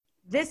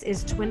This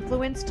is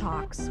Twinfluence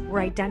Talks.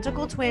 We're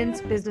identical twins,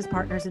 business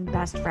partners, and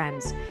best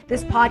friends.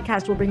 This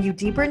podcast will bring you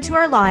deeper into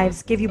our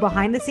lives, give you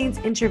behind the scenes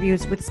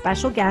interviews with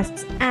special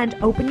guests, and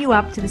open you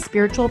up to the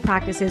spiritual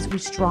practices we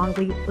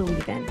strongly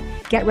believe in.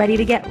 Get ready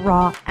to get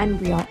raw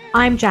and real.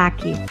 I'm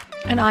Jackie.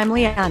 And I'm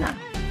Leanna.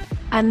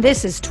 And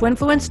this is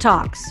Twinfluence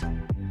Talks.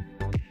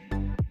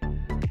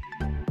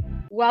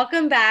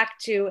 Welcome back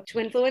to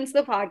Twinfluence,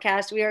 the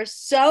podcast. We are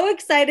so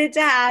excited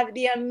to have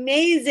the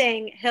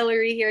amazing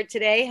Hillary here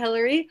today.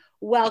 Hillary,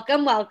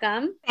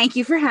 welcome. Thank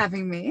you for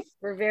having me.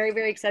 We're very,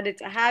 very excited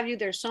to have you.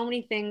 There's so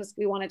many things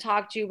we want to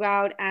talk to you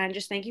about, and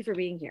just thank you for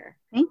being here.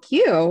 Thank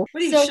you.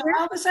 What are you shy?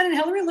 All of a sudden,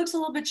 Hillary looks a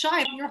little bit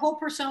shy. Your whole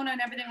persona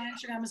and everything on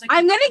Instagram is like,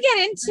 I'm going to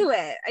get into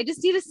it. I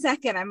just need a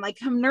second. I'm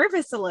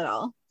nervous a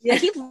little. Yeah. I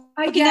keep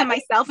looking at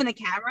myself in the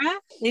camera.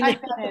 I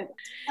get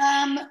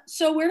it.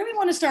 So where do we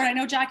want to start? I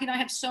know Jackie and I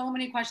have so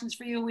many questions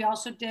for you. We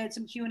also did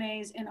some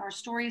Q&As in our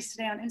stories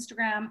today on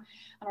Instagram,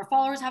 and our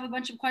followers have a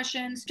bunch of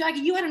questions. Jackie,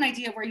 you had an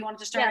idea of where you wanted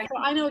to start. Yeah, so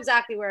I know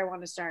exactly where I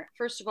want to start.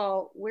 First of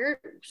all,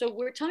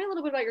 tell me a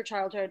little bit about your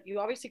childhood. You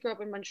obviously grew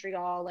up in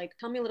Montreal.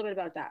 Tell me a little bit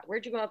about that.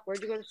 Where'd you grow up?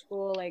 Where'd you go to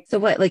school? So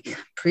what,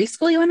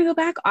 preschool? You want to go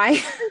back?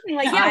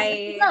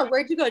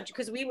 Where'd you go?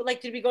 Because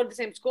did we go to the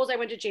same schools? I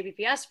went to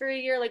JBPS for a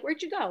year.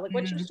 Where'd you go?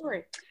 What's your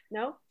story?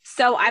 No?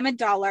 So I'm a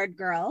Dollard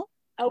girl.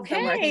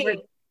 Okay.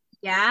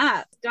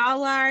 Yeah.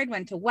 Dollard,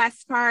 went to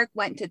West Park,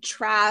 went to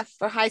Traff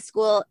for high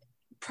school.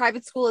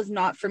 Private school is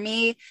not for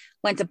me.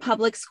 Went to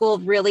public school,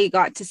 really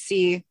got to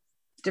see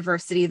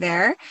diversity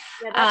there.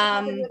 Yeah,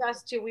 that's what with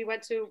us too. We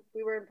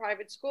were in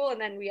private school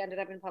and then we ended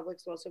up in public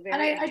school. So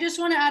I just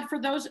want to add,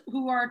 for those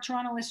who are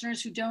Toronto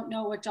listeners who don't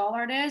know what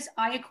Dollard is,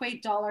 I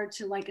equate Dollard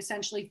to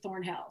essentially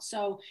Thornhill.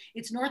 So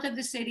it's north of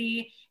the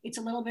city. It's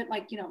a little bit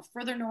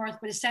further north,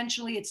 but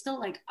essentially it's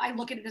still I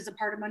look at it as a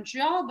part of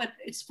Montreal, but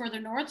it's further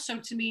north. So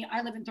to me,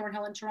 I live in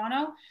Thornhill in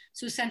Toronto.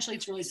 So essentially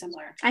it's really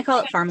similar. I call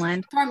it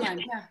farmland.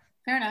 Farmland, yeah,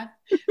 fair enough.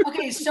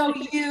 Okay, so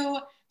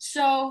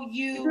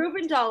you grew up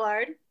in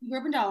Dollard.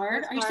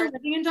 Are you still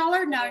living in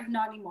Dollard? No,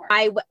 not anymore.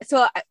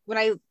 When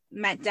I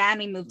met Dan,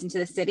 we moved into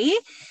the city,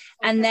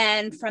 and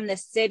then from the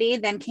city,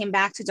 then came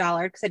back to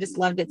Dollard because I just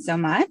loved it so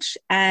much.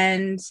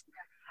 And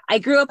I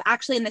grew up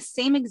actually in the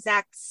same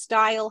exact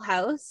style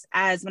house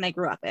as when I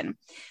grew up in.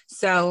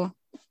 So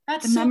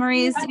that's the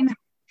memories,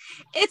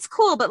 it's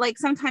cool, but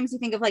sometimes you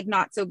think of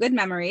not so good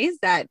memories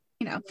that,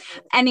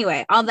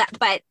 anyway, all that.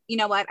 But you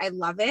know what? I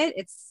love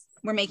it.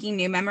 We're making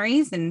new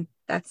memories, and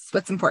that's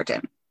what's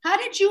important. How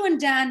did you and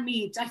Dan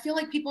meet? I feel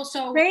people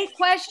great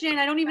question.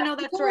 I don't even know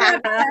that story.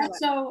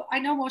 So I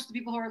know most of the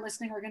people who are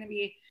listening are going to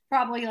be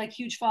probably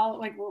huge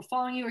we're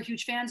following you or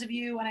huge fans of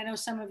you. And I know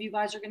some of you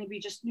guys are going to be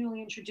just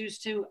newly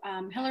introduced to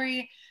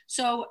Hillary.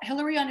 So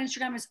Hillary on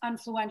Instagram is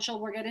Unfluential.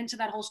 We'll get into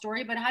that whole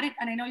story, but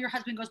and I know your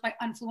husband goes by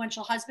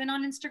Unfluential Husband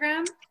on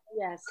Instagram.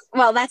 Yes.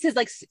 Well, that's his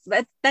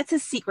that's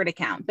his secret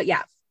account, but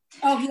yeah.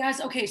 Oh, he has.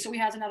 Okay, so he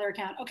has another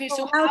account. Okay,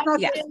 so how not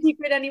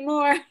secret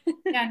anymore.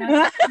 Yeah,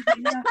 no.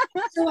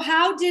 So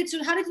how did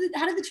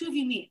the two of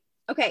you meet?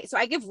 Okay, so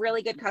I give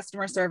really good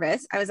customer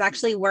service. I was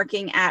actually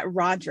working at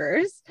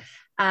Rogers,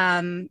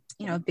 a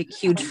big,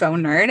 huge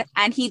phone nerd,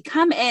 and he'd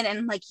come in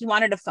and he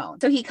wanted a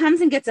phone. So he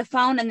comes and gets a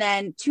phone, and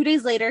then 2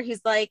 days later,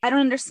 he's like, I don't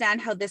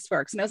understand how this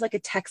works. And it was a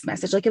text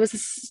message. It was the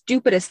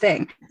stupidest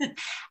thing.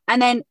 And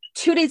then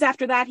 2 days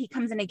after that, he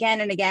comes in again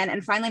and again.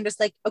 And finally, I'm just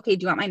like, okay,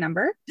 do you want my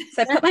number?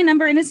 So I put my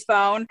number in his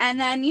phone, and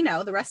then,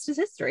 the rest is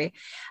history.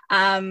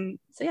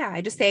 So yeah,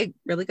 I just say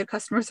really good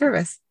customer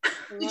service.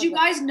 Did you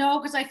guys know?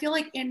 Because I feel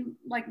in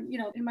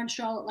in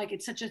Montreal,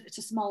 it's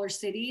a smaller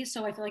city.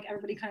 So I feel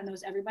everybody kind of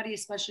knows everybody,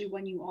 especially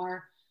when you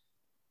are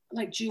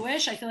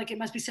Jewish. I feel it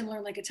must be similar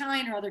in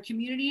Italian or other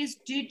communities.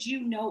 Did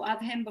you know of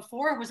him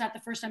before, or was that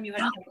the first time you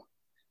had?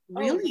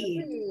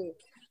 Really?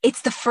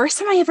 It's the first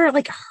time I ever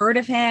heard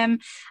of him,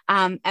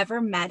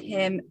 ever met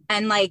him,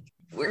 and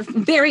we're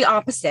very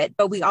opposite,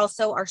 but we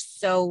also are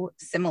so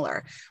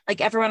similar.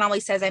 Everyone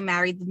always says I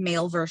married the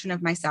male version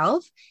of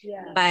myself,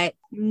 but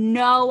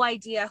no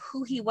idea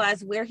who he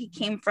was, where he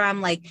came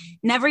from.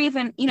 Never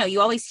even,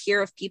 you always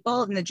hear of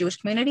people in the Jewish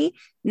community,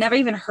 never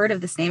even heard of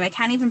this name. I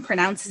can't even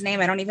pronounce his name.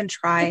 I don't even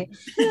try.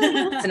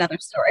 It's another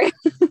story.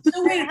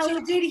 So wait,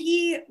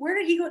 where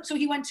did he go? So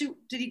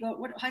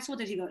what high school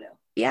did he go to?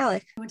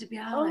 Bialik. He went to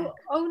Bialik.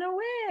 Oh, no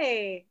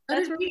way.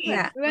 That's really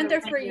we went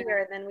there for a year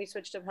and then we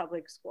switched to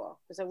public school.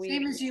 So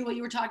same as you, what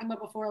you were talking about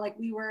before,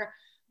 we were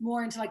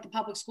more into the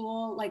public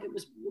school. It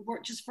was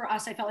just for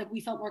us. I felt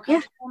we felt more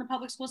comfortable in the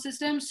public school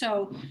system.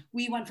 So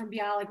we went from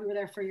Bialik, we were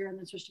there for a year and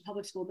then switched to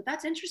public school. But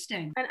that's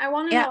interesting. And I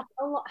want to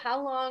know,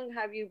 how long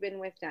have you been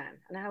with Dan?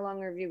 And how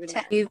long have you been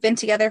with? We've been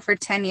together for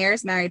 10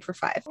 years, married for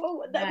 5.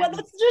 Oh,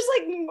 that's just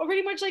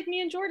pretty much like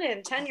me and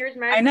Jordan. 10 years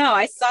married. I know.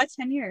 I saw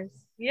 10 years.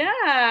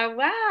 Yeah.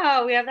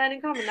 Wow. We have that in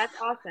common. That's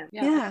awesome.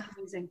 Yeah.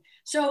 Amazing.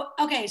 So,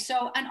 okay.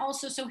 So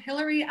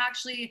Hillary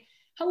actually,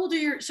 how old are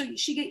you? So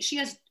she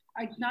has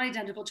not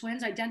identical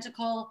twins,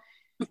 identical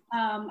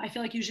I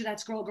feel like usually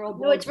that's girl, boy.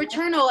 No, it's boy.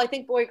 fraternal. I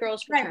think boy,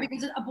 girl's fraternal. Right,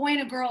 because a boy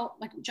and a girl,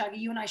 like Jackie,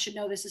 you and I should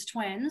know this as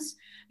twins.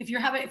 If you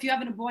have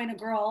a boy and a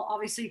girl,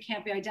 obviously it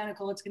can't be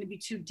identical. It's going to be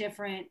two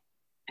different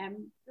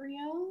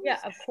embryos. Yeah,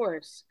 of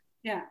course.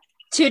 Yeah.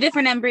 2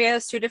 different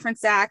embryos, 2 different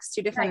sacs,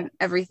 2 different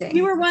everything.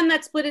 You were one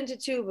that split into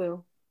 2,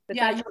 boo. But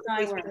yeah, you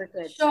and I were.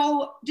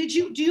 So do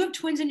you have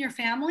twins in your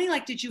family?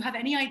 Like, did you have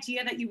any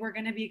idea that you were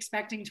going to be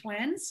expecting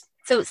twins?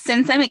 So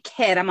since I'm a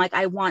kid, I'm like,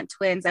 I want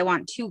twins. I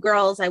want 2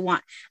 girls. I'm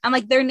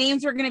like, their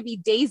names were going to be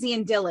Daisy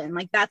and Dylan.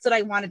 Like, that's what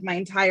I wanted my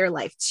entire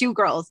life, 2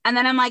 girls. And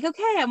then I'm like,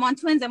 okay, I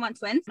want twins.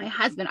 My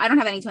husband, I don't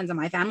have any twins in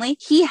my family.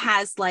 He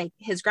has like,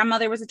 his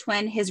grandmother was a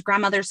twin. His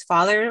grandmother's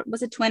father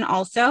was a twin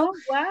also. Oh,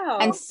 wow.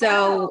 And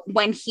so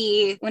when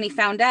he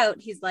found out,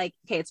 he's like,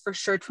 okay, it's for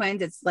sure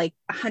twins. It's like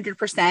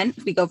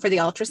 100%. We go for the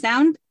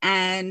ultrasound,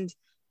 and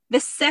the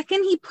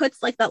second he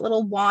puts like that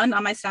little wand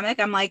on my stomach,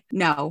 I'm like,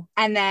 no.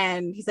 And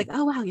then he's like,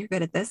 oh, wow, you're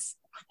good at this.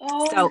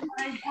 Oh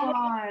my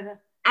God.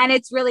 And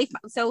it's really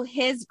fun. So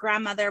his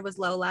grandmother was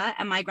Lola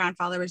and my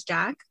grandfather was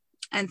Jack.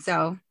 And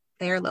so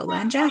they are Lola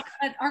and Jack.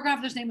 Our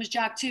grandfather's name was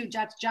Jack too.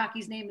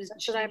 Jackie's name is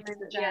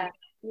Jack.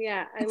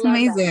 Yeah. It's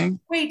amazing. That.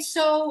 Wait,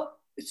 so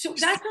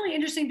that's really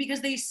interesting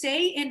because they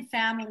say in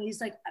families,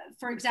 like,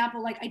 for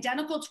example, like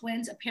identical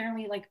twins,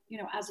 apparently, like, you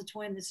know, as a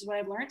twin, this is what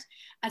I've learned,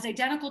 as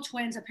identical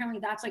twins, apparently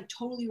that's like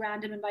totally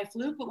random and by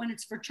fluke. But when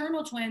it's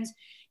fraternal twins,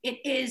 it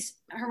is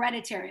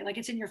hereditary. Like,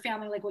 it's in your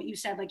family, like what you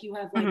said, like you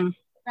have like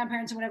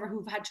grandparents and whatever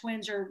who've had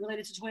twins or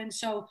related to twins.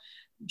 So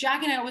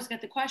Jack and I always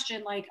get the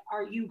question, like,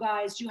 do you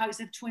guys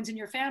have twins in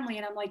your family?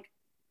 And I'm like,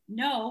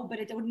 no, but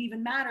it wouldn't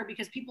even matter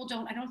because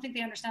I don't think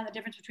they understand the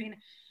difference between,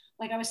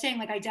 like I was saying,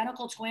 like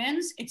identical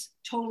twins, it's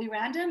totally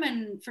random,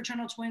 and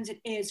fraternal twins, it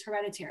is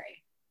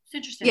hereditary. It's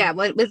interesting. Yeah,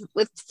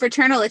 with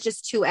fraternal, it's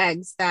just 2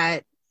 eggs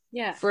that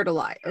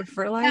fertilize. Yeah, is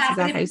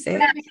that how you say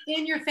it?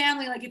 In your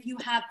family, like if you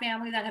have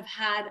family that have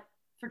had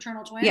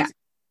fraternal twins,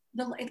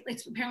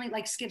 it's apparently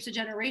like skips a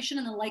generation,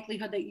 and the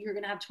likelihood that you're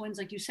gonna have twins,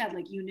 like you said,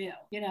 like you knew,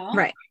 you know?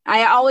 Right.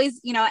 I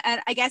always, you know,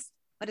 and I guess,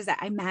 what is that?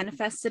 I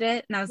manifested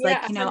it, and I was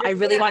like, you know, I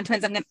really want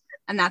twins.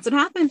 And that's what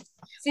happened.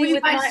 Were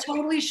you guys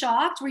totally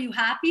shocked? Were you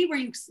happy?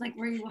 What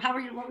were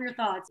your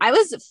thoughts? I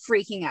was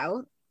freaking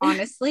out,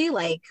 honestly.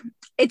 Like,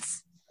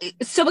 it's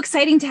so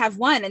exciting to have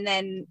 1, and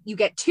then you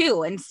get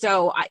 2. And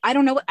so I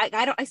don't know what,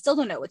 I still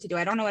don't know what to do.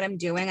 I don't know what I'm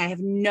doing. I have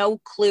no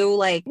clue.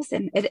 Like,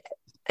 listen,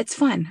 it's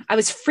fun. I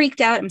was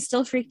freaked out. I'm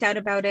still freaked out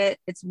about it.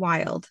 It's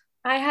wild.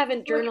 I have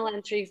a journal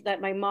entry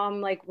that my mom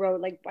like wrote.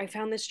 Like, I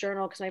found this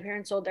journal because my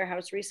parents sold their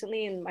house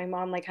recently, and my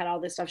mom like had all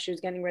this stuff she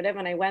was getting rid of,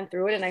 and I went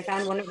through it and I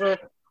found one of her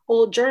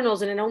old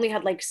journals, and it only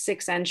had like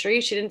 6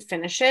 entries. She didn't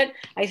finish it.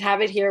 I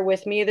have it here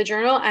with me, the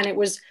journal, and it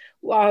was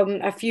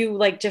a few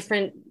like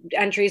different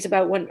entries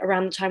about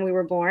around the time we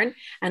were born.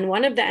 And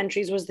one of the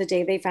entries was the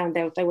day they found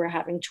out they were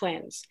having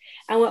twins.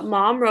 And what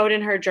mom wrote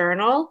in her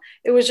journal,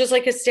 it was just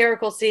like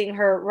hysterical seeing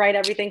her write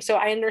everything. So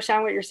I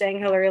understand what you're saying,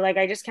 Hillary. Like,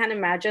 I just can't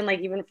imagine, like,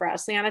 even for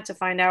us, Liana, to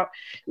find out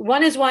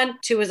 1 is 1,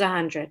 2 is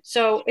 100.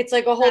 So it's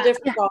like a whole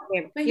different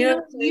ballgame.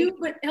 But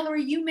but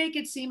Hillary, you make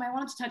it seem, I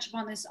wanted to touch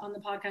upon this on the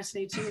podcast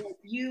today too. Like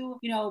you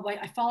know, like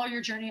I follow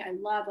your journey. I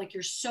love, like,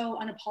 you're so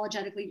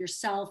unapologetically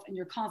yourself, and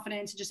your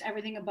confidence and just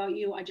everything about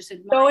you. I just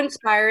admire. So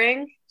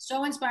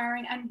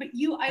inspiring. But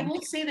I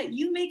will say that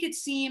you make it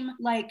seem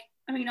like,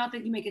 I mean, not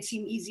that you make it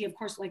seem easy, of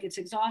course, like it's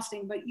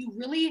exhausting, but you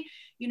really,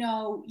 you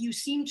know, you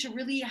seem to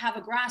really have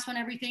a grasp on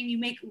everything. You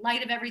make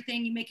light of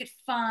everything. You make it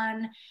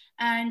fun.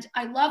 And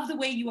I love the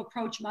way you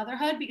approach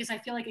motherhood, because I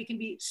feel like it can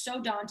be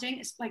so daunting.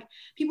 It's like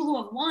people who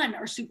have 1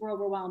 are super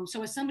overwhelmed.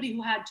 So as somebody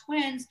who had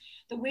twins,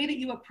 the way that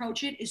you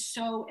approach it is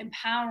so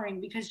empowering,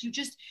 because you're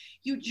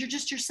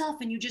just yourself,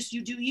 and you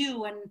do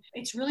you. And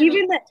it's really,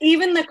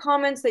 even the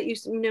comments that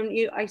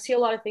I see a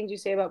lot of things you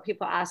say about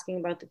people asking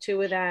about the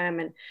 2 of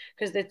them, and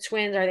because the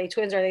twins, are they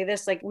twins? Are they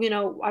this? Like, you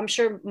know, I'm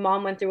sure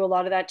mom went through a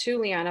lot of that too,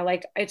 Liana.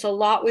 Like, it's a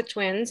lot with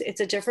twins.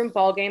 It's a different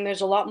ball game.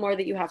 There's a lot more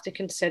that you have to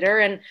consider.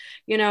 And,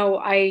 you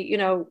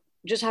know,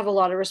 just have a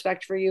lot of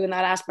respect for you in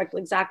that aspect.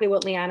 Exactly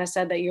what Liana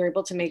said, that you're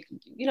able to make,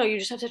 you know, you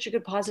just have such a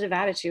good positive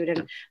attitude,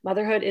 and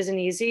motherhood isn't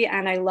easy.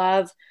 And I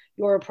love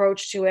your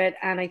approach to it.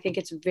 And I think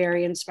it's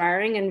very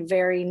inspiring and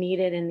very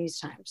needed in these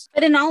times.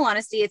 But in all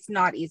honesty, it's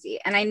not easy.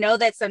 And I know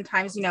that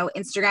sometimes, you know,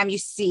 Instagram, you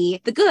see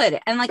the good,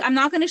 and like, I'm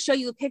not going to show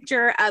you a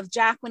picture of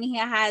Jack when he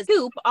has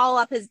poop all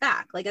up his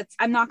back. Like,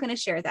 I'm not going to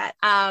share that.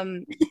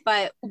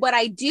 But what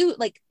I do,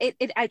 like,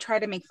 I try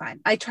to make fun.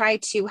 I try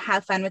to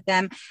have fun with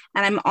them,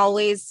 and I'm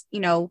always,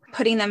 you know,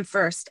 putting them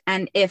first.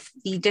 And if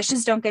the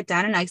dishes don't get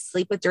done and I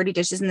sleep with dirty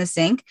dishes in the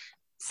sink,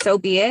 so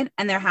be it.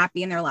 And they're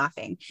happy and they're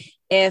laughing.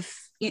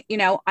 If, you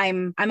know,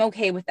 I'm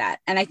okay with that.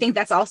 And I think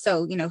that's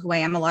also, you know, who I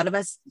am. A lot of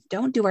us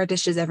don't do our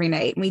dishes every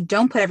night, and we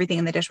don't put everything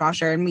in the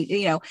dishwasher, and we,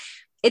 you know,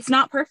 it's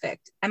not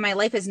perfect, and my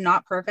life is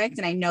not perfect.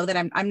 And I know that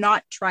I'm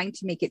not trying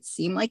to make it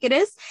seem like it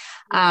is.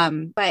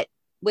 But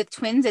with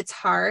twins, it's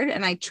hard.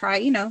 And I try,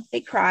 you know,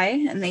 they cry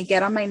and they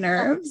get on my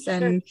nerves,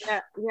 and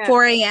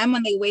 4 a.m.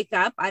 when they wake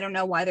up, I don't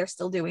know why they're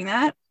still doing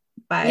that,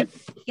 but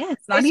yeah,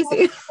 it's not I saw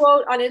easy. a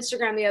quote on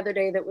Instagram the other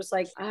day that was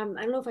like, I don't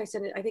know if I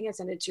sent it. I think I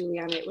sent it to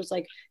Leanna. It was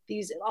like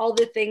all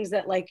the things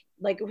that like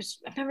it was,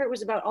 I remember it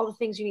was about all the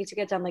things you need to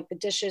get done, like the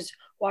dishes,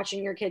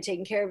 watching your kid,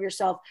 taking care of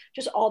yourself,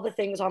 just all the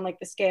things on like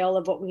the scale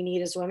of what we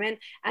need as women,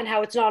 and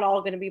how it's not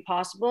all going to be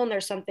possible. And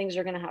there's some things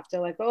you're going to have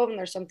to let go of, and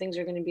there's some things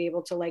you're going to be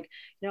able to like,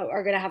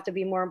 are going to have to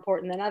be more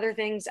important than other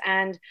things.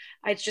 And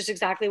it's just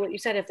exactly what you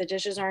said. If the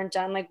dishes aren't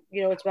done, like,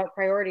 it's about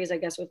priorities, I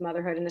guess, with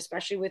motherhood, and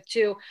especially with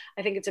two.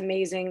 I think it's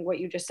amazing what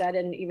you just said.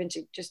 And even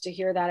to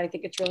hear that, I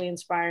think it's really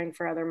inspiring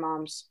for other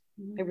moms.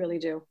 I really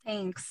do.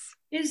 Thanks.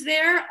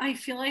 I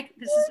feel like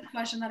this is a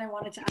question that I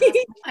wanted to ask.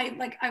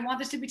 I want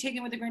this to be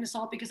taken with a grain of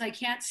salt because I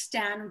can't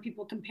stand when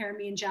people compare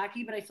me and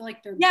Jackie, but I feel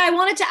like they're I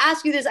wanted to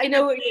ask you this. I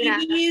know what you're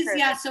babies.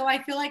 Yeah, so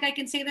I feel like I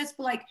can say this,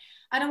 but like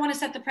I don't want to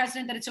set the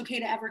precedent that it's okay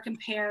to ever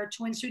compare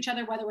twins to each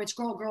other, whether it's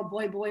girl, girl,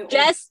 boy, boy.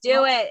 Just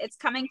do it. It's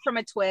coming from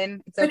a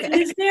twin. It's okay. But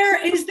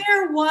is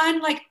there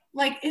one like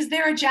is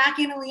there a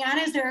Jackie and a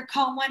Leanna? Is there a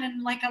calm one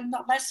and like a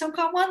less so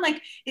calm one?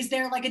 Like, is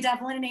there like a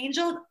devil and an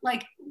angel?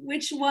 Like,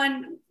 which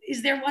one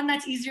is there? One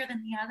that's easier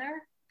than the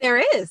other?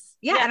 There is.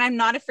 Yeah. And I'm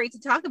not afraid to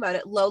talk about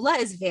it. Lola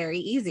is very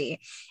easy.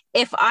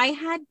 If I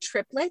had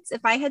triplets,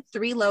 if I had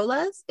 3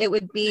 Lolas, it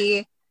would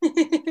be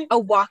a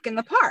walk in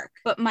the park.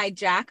 But my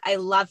Jack, I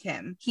love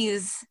him.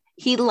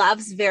 He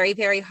loves very,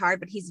 very hard,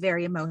 but he's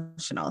very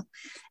emotional.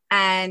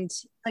 And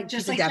like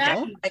just like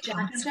Jackie.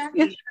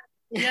 Jackie.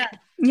 Yeah.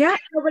 Yeah.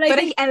 No, but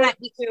he's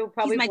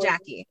my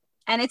Jackie.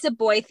 And it's a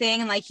boy thing.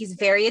 And like, he's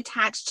very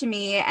attached to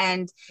me.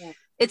 And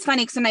it's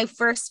funny because when I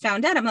first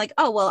found out, I'm like,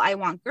 oh, well, I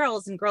want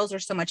girls, and girls are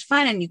so much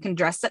fun and you can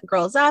dress up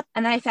girls up.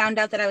 And then I found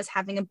out that I was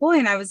having a boy,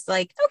 and I was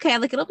like, okay,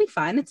 like it'll be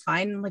fun. It's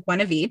fine. Like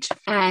one of each.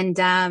 And,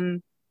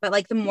 but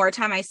like the more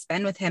time I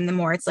spend with him, the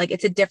more it's like,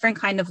 it's a different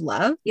kind of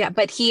love. Yeah.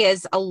 But he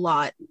is a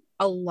lot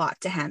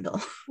to handle.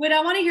 Wait,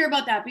 I want to hear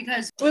about that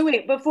because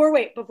before,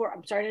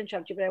 I'm sorry to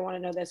interrupt you, but I want to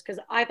know this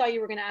because I thought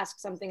you were going to ask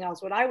something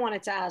else. What I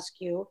wanted to ask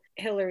you,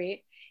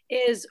 Hillary,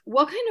 is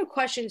what kind of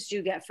questions do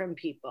you get from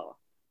people?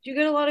 Do you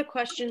get a lot of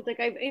questions? Like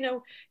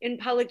in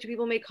public, do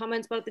people make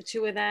comments about the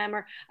two of them?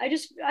 Or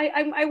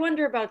I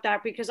wonder about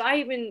that because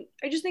I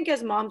just think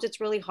as moms, it's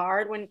really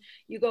hard when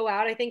you go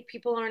out. I think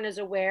people aren't as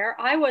aware.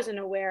 I wasn't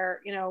aware,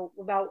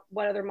 about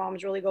what other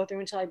moms really go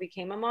through until I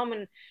became a mom,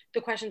 and the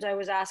questions I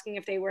was asking,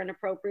 if they were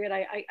inappropriate.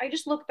 I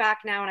just look back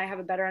now and I have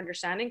a better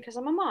understanding because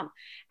I'm a mom,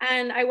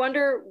 and I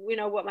wonder,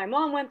 what my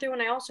mom went through,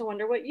 and I also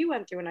wonder what you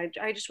went through, and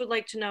I just would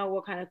like to know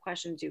what kind of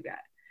questions you get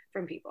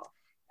from people.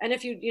 And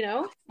if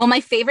well,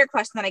 my favorite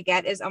question that I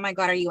get is, oh my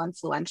God, are you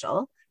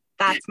influential?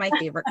 That's my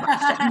favorite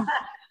question.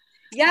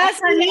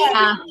 Yes,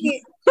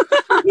 honey.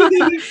 We'll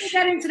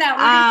get into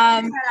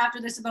that. We'll get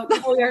after this about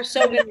we are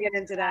so going to get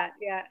into that.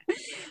 Yeah.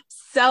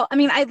 So, I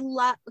mean,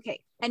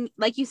 and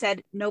like you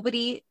said,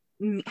 nobody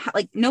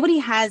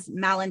has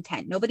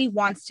malintent. Nobody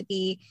wants to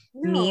be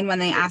mean when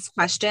they ask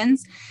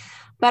questions,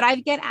 but I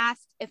get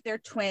asked if they're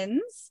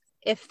twins,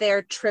 if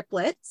they're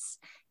triplets,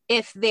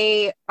 if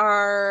they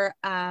are,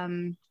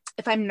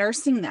 if I'm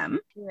nursing them.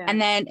 Yeah.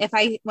 And then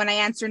when I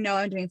answer no,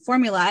 I'm doing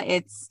formula,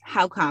 it's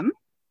how come?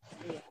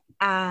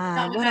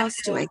 What else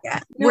do I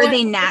get? Were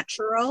they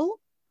natural?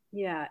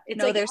 Yeah. It's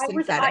no, they're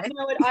synthetic.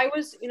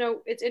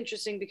 It's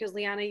interesting because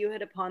Leanna, you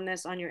hit upon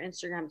this on your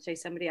Instagram. Say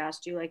somebody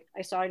asked you, like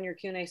I saw in your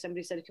Q&A,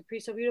 somebody said,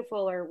 Capri so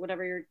beautiful, or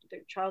whatever, your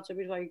child so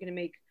beautiful, are you going to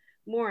make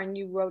more? And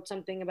you wrote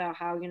something about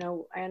how,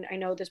 I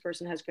know this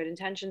person has good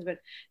intentions, but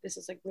this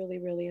is like really,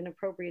 really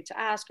inappropriate to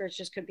ask, or it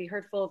just could be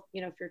hurtful,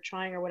 if you're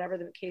trying, or whatever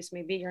the case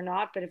may be, you're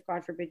not, but if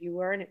God forbid you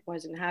were and it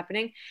wasn't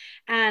happening.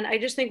 And I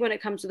just think when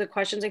it comes to the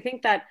questions, I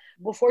think that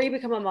before you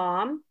become a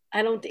mom,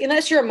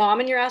 unless you're a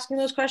mom and you're asking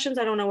those questions,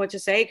 I don't know what to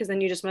say, because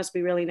then you just must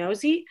be really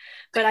nosy.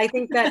 But I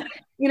think that,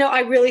 I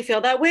really feel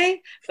that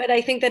way. But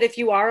I think that if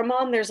you are a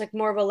mom, there's like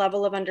more of a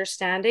level of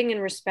understanding and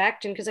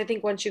respect. And because I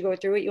think once you go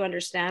through it, you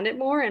understand it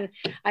more. And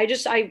I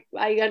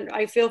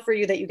feel for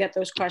you that you get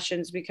those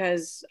questions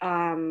because,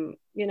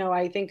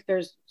 I think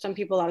there's some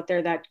people out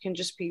there that can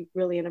just be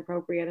really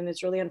inappropriate. And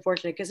it's really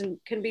unfortunate because it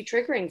can be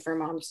triggering for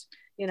moms,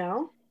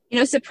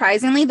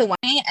 surprisingly, the one,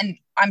 and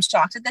I'm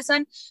shocked at this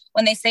one,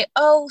 when they say,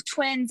 oh,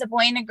 twins, a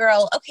boy and a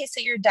girl. Okay, so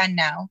you're done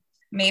now.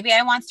 Maybe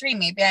I want 3,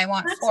 maybe I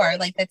want 4.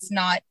 Like, that's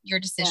not your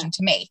decision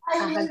to make.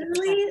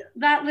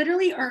 That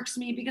literally irks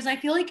me because I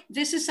feel like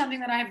this is something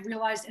that I've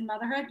realized in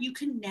motherhood. You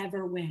can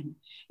never win.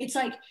 It's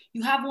like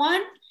you have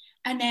one,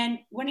 and then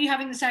when are you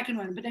having the second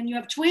one? But then you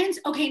have twins.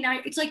 Okay, now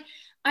it's like,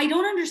 I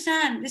don't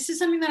understand. This is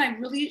something that I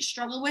really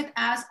struggle with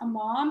as a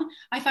mom.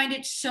 I find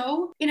it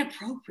so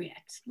inappropriate.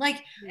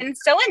 And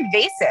so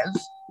invasive.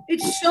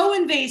 It's so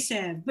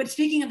invasive. But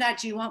speaking of that,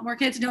 do you want more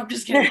kids? No, I'm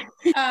just kidding.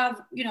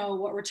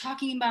 What we're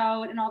talking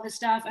about and all this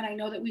stuff. And I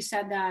know that we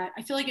said that.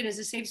 I feel like it is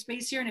a safe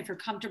space here. And if you're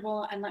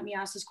comfortable, and let me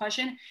ask this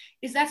question,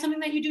 is that something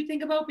that you do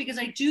think about? Because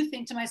I do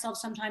think to myself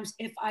sometimes,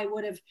 if I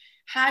would have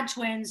had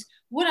twins,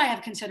 would I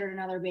have considered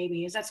another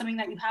baby? Is that something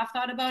that you have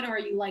thought about? Or are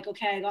you like,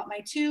 okay, I got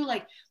my 2?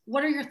 Like,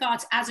 what are your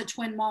thoughts as a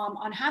twin mom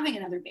on having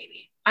another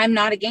baby? I'm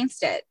not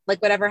against it.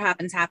 Like whatever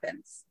happens,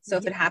 happens. So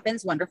if it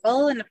happens,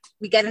 wonderful. And if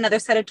we get another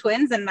set of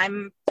twins and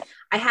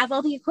I have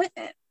all the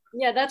equipment.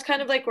 Yeah, that's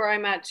kind of like where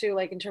I'm at too,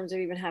 like in terms of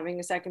even having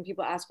a second.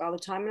 People ask all the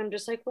time, and I'm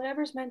just like,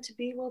 whatever's meant to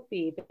be will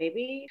be,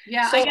 baby.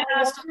 Yeah, So I get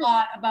asked a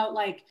lot about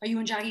like, are you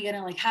and Jackie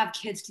gonna like have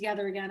kids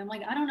together again? I'm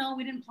like, I don't know.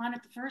 We didn't plan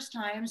it the first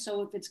time,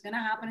 so if it's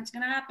gonna happen, it's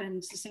gonna happen.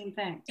 It's the same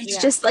thing. It's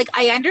just like,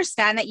 I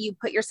understand that you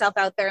put yourself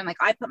out there, and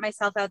like I put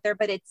myself out there,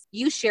 but it's,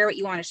 you share what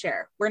you want to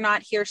share. We're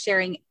not here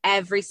sharing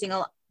every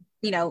single,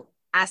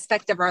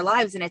 aspect of our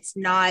lives, and it's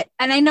not.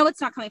 And I know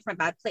it's not coming from a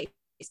bad place,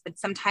 but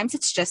sometimes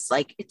it's just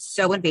like, it's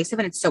so invasive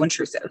and it's so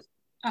intrusive.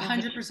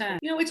 100%.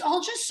 It's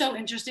all just so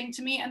interesting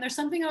to me. And there's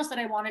something else that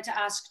I wanted to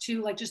ask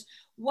too, like just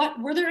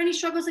were there any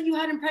struggles that you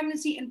had in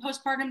pregnancy and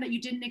postpartum that you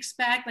didn't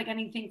expect? Like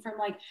anything from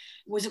like,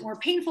 was it more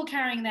painful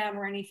carrying them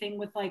or anything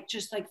with like,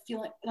 just like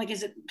feeling like,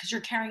 is it because you're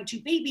carrying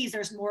 2 babies,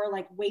 there's more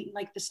like weight in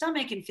like the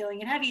stomach and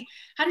feeling it heavy?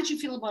 How did you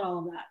feel about all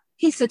of that?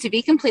 Okay, so to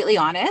be completely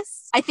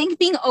honest, I think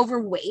being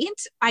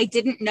overweight, I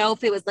didn't know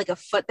if it was like a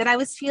foot that I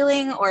was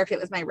feeling or if it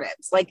was my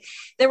ribs. Like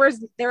there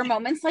were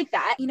moments like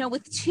that,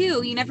 with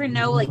 2, you never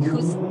know like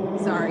who's,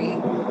 sorry.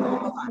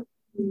 Hold on.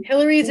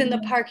 Hillary's in the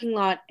parking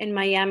lot in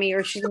Miami,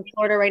 or she's in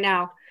Florida right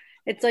now.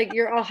 It's like,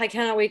 I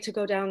cannot wait to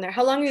go down there.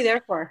 How long are you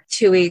there for?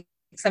 2 weeks.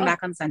 I'm back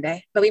on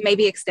Sunday, but we may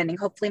be extending.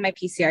 Hopefully my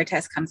PCR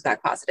test comes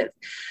back positive.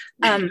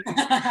 I'm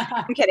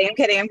kidding.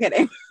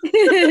 Okay.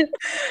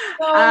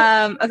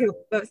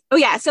 Oh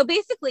yeah. So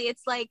basically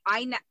it's like,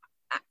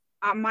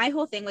 my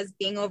whole thing was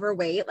being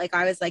overweight. Like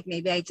I was like,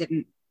 maybe I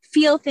didn't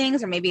feel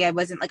things, or maybe I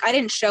wasn't like, I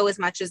didn't show as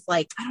much as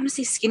like, I don't want to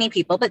say skinny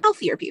people, but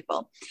healthier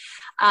people.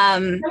 I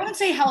wouldn't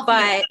say healthy,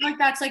 but like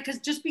that's like,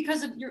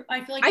 because of your,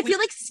 I feel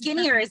like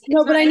skinnier is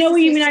no, but I know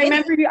what you mean. I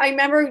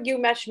remember you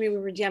messaged me, we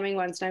were DMing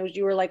once, and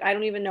you were like, I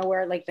don't even know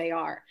where like they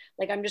are.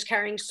 Like I'm just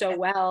carrying so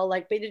well.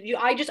 Like, but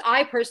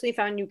I personally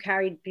found you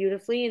carried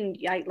beautifully, and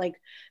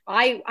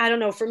I don't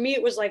know. For me,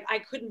 it was like I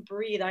couldn't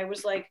breathe. I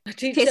was like,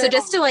 okay. So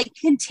just to like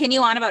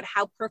continue on about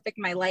how perfect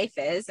my life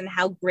is and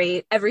how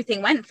great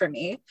everything went for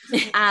me.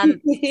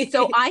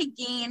 So I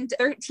gained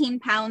 13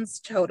 pounds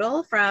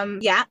total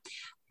from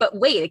But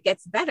wait, it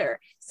gets better.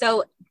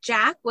 So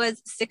Jack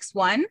was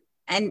 6'1"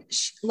 and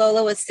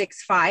Lola was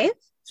 6'5".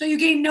 So you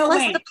gained no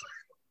weight.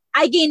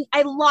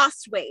 I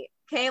lost weight.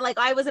 Okay. Like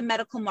I was a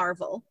medical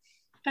marvel.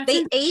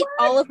 They ate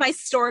all of my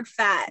stored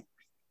fat.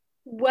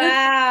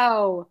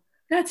 Wow.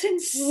 That's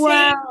insane.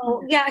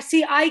 Wow. Yeah.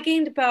 See, I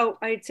gained about,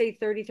 I'd say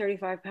 30,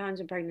 35 pounds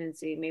in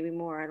pregnancy, maybe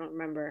more. I don't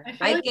remember.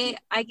 I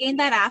gained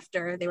that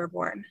after they were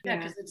born.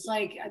 Yeah. Cause it's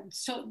like,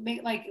 so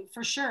like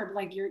for sure,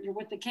 like you're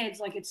with the kids,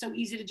 like it's so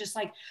easy to just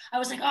like, I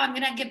was like, oh, I'm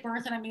going to give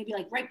birth and I'm going to be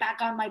like right back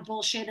on my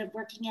bullshit of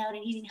working out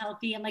and eating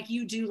healthy. And like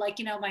you do, like,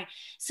 my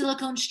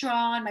silicone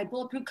straw and my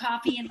bulletproof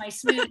coffee and my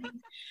smoothie.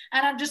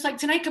 And I'm just like,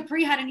 tonight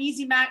Capri had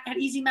Easy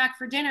Mac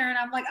for dinner. And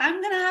I'm like,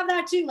 I'm going to have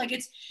that too. Like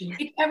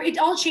it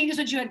all changes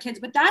when you had kids,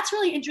 but that's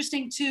really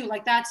interesting too.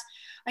 Like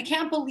I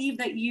can't believe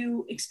that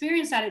you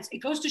experienced that. It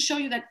goes to show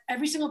you that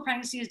every single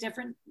pregnancy is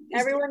different.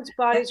 Everyone's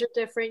bodies are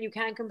different. You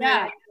can't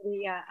compare.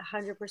 Yeah,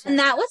 100%. And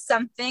that was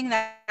something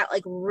that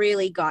like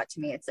really got to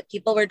me. It's like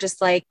people were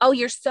just like, "Oh,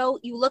 you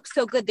look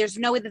so good. There's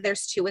no way that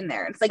there's 2 in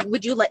there." It's like,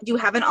 do you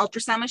have an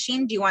ultrasound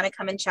machine? Do you want to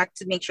come and check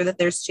to make sure that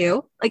there's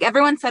 2? Like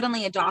everyone's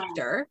suddenly a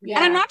doctor. Yeah.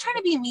 And I'm not trying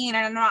to be mean,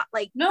 and I'm not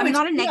like, I'm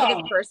not a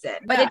negative person,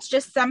 but it's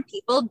just some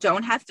people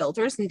don't have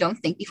filters and don't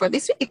think before they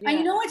speak. And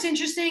you know what's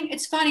interesting?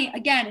 It's funny.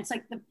 Again, it's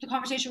like the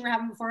conversation we were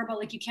having before about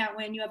like, you can't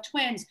win. You have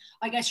twins.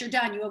 I guess you're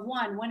done. You have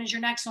 1. When is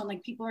your next one?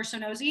 Like people are so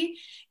nosy.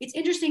 It's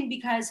interesting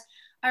because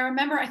I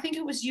remember, I think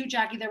it was you,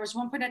 Jackie. There was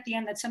one point at the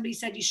end that somebody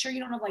said, "You sure you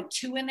don't have like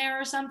 2 in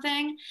there or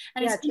something?"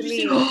 And it's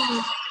interesting.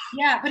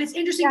 Yeah, but it's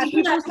interesting to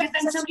hear that because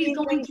then somebody's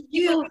going to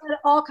you.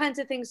 All kinds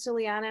of things to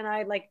Liana and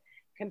I, like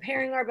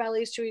comparing our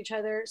bellies to each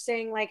other,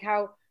 saying like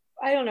how,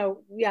 I don't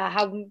know,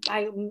 how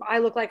I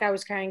look like I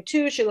was carrying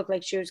 2. She looked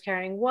like she was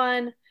carrying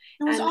 1.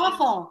 It was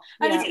awful.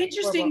 And it's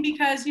interesting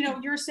because,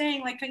 you're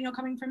saying like,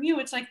 coming from you,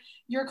 it's like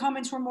your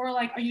comments were more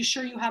like, are you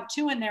sure you have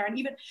 2 in there? And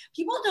even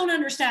people don't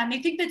understand. They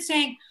think that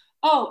saying,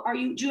 oh,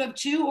 do you have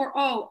 2? Or,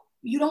 oh,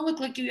 you don't look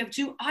like you have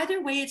 2.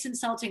 Either way, it's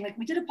insulting. Like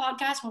we did a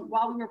podcast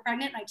while we were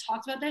pregnant and I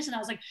talked about this and I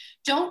was like,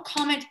 don't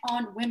comment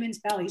on women's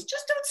bellies.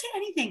 Just don't say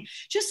anything.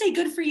 Just say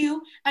good for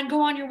you and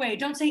go on your way.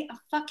 Don't say a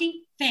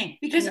fucking thing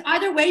because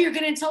either way, you're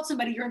going to insult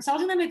somebody. You're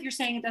insulting them if you're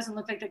saying it doesn't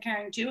look like they're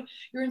carrying 2.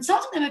 You're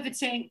insulting them if it's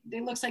saying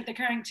it looks like they're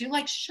carrying 2.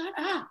 Like, shut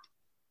up.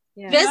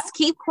 Yeah. Just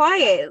keep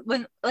quiet.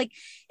 When like,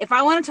 if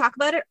I want to talk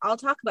about it, I'll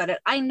talk about it.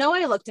 I know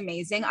I looked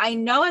amazing. I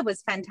know I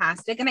was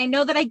fantastic. And I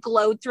know that I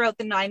glowed throughout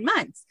the 9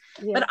 months,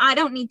 but I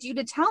don't need you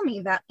to tell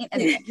me that.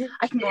 Anyway,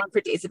 I can go on for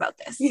days about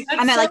this.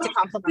 And I like to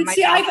compliment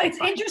myself. It's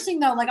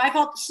interesting though. Like I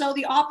felt so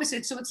the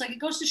opposite. So it's like, it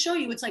goes to show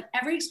you, it's like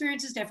every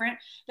experience is different.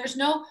 There's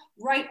no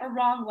right or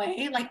wrong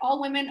way. Like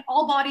all women,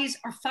 all bodies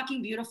are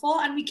fucking beautiful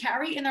and we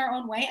carry in our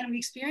own way and we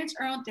experience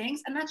our own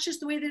things. And that's just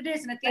the way that it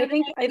is. And at the I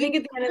think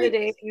at the end of the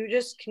day, if you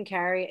just can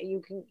carry,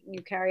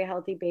 you carry a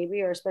healthy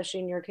baby, or especially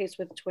in your case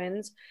with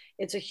twins.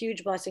 It's a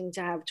huge blessing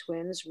to have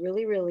twins.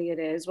 Really, really it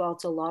is. Well,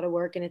 it's a lot of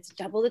work and it's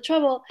double the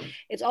trouble.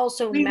 It's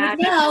also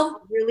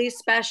really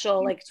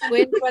special. Like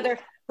twins, whether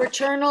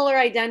fraternal or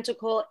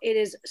identical, it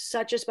is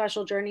such a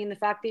special journey. And the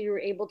fact that you were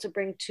able to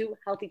bring 2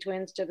 healthy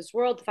twins to this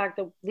world, the fact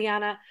that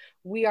Liana,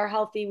 we are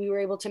healthy, we were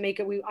able to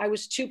make it. I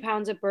was 2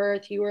 pounds at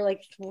birth. You were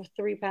like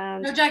 3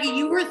 pounds. No, Jackie,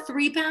 you were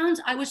 3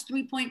 pounds. I was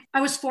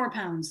 4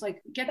 pounds.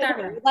 Like, get that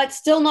right. That's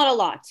still not a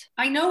lot.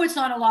 I know it's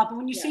not a lot, but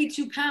when you say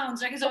 2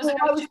 pounds, I guess I was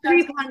I was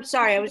 3 pounds.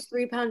 Sorry, I was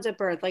 3 pounds at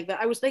birth. Like that.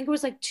 I think it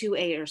was like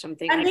 2.8 or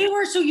something. And they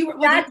were, so you were.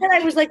 That's what I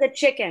was like a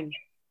chicken.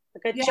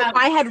 Like a chicken.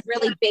 I had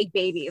really big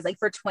babies. Like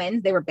for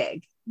twins, they were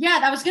big.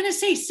 Yeah, I was gonna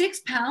say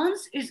 6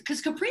 pounds is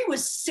because Capri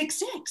was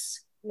 6'6".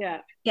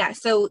 Yeah.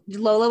 So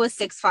Lola was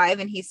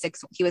 6'5" and he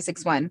was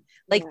 6'1".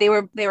 Like they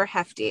were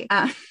hefty.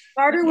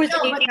 Carter was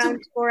 8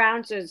 pounds 4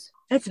 ounces.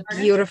 That's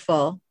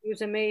beautiful. It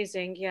was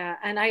amazing. Yeah.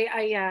 And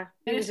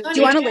do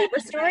you want a labor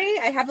story?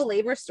 I have a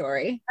labor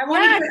story. That's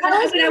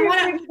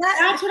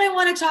what I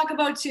want to talk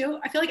about too.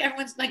 I feel like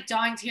everyone's like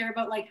dying to hear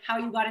about like how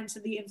you got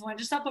into the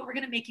influencer stuff, but we're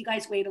gonna make you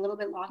guys wait a little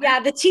bit longer. Yeah,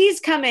 the teas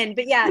come in,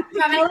 but yeah,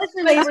 tell us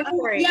the labor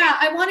story. Yeah,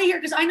 I want to hear,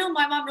 because I know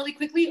my mom really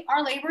quickly.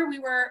 Our labor, we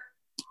were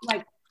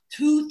like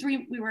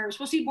 2-3. We were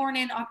supposed to be born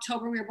in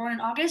October. We were born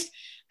in August,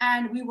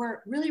 and we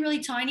were really, really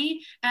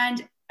tiny.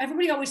 And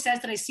everybody always says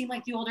that I seem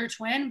like the older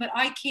twin, but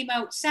I came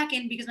out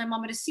second because my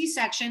mom had a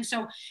C-section.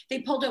 So they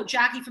pulled out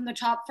Jackie from the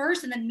top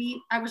first, and then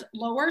me, I was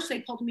lower. So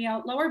they pulled me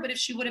out lower. But if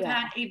she would have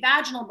had a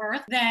vaginal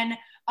birth, then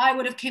I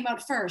would have came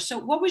out first. So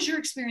what was your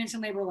experience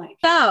in labor like?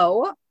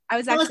 So I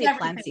was actually a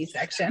planned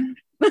C-section.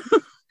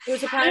 It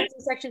was a planned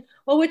C-section.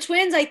 Well, with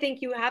twins, I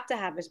think you have to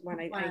have one.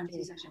 I think.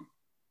 C-section.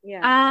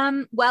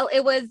 Yeah. Well,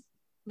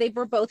 they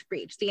were both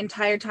breached the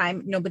entire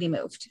time. Nobody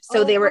moved.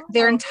 So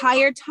their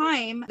entire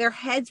time, their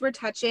heads were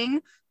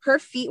touching. Her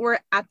feet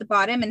were at the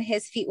bottom and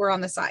his feet were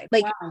on the side,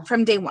 like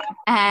from day one.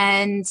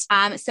 And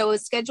so it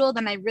was scheduled,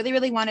 and I really,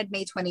 really wanted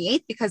May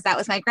 28th because that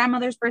was my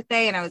grandmother's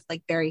birthday and I was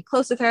like very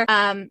close with her.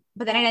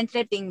 But then it ended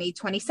up being May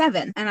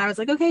 27th. And I was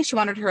like, okay, she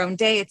wanted her own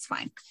day. It's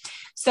fine.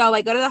 So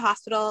I go to the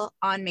hospital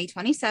on May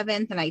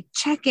 27th and I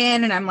check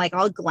in and I'm like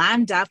all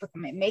glammed up with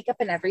my makeup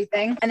and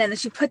everything. And then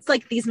she puts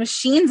like these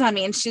machines on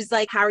me and she's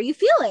like, how are you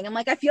feeling? I'm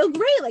like, I feel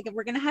great. Like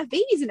we're going to have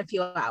babies in a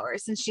few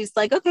hours. And she's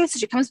like, okay. So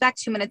she comes back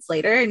 2 minutes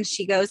later and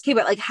she goes, okay,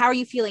 but like, how are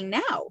you feeling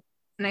now?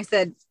 And I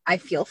said, I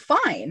feel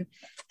fine.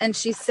 And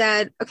she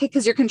said, okay,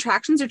 because your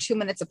contractions are 2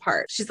 minutes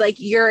apart. She's like,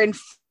 you're in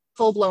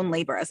full-blown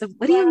labor. I was like,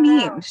 what do you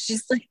mean?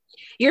 She's like,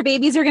 your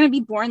babies are going to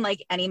be born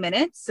like any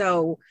minute.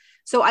 So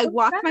I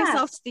walked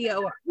myself to the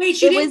OR. Wait,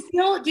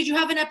 did you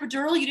have an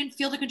epidural? You didn't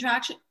feel the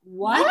contraction?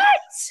 What?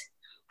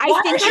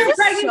 I think you're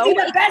pregnancy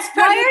the best.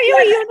 Why are you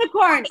a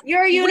unicorn?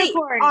 You're a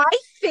unicorn. I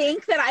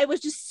think that I was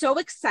just so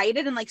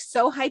excited and like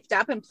so hyped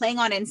up and playing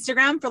on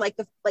Instagram for like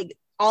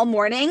all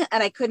morning,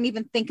 and I couldn't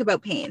even think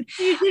about pain.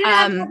 You didn't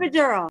have an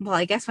epidural. Well,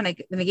 I guess when they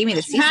gave me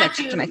the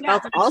C-section, I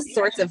felt all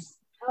sorts of.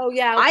 Oh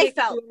yeah, okay. I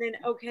felt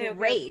great.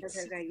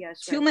 Okay,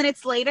 yes, 2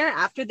 minutes later,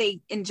 after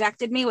they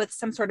injected me with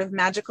some sort of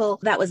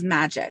that was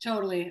magic.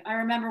 Totally. I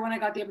remember when I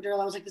got the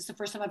epidural, I was like, this is the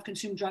first time I've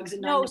consumed drugs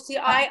in 9 No, months. see,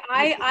 I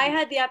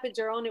had the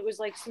epidural and it was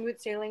like smooth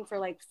sailing for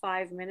like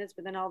 5 minutes,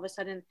 but then all of a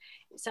sudden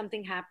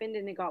something happened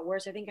and it got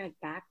worse. I think I had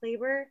back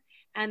labor.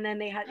 And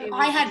then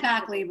I had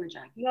back labor,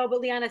 Jackie. No, but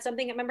Liana,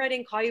 remember I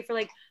didn't call you for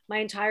like my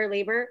entire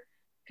labor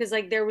because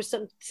like there was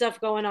some stuff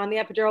going on. The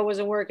epidural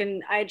wasn't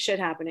working. I had shit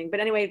happening. But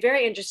anyway,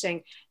 very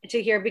interesting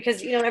to hear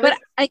because, but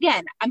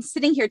again, I'm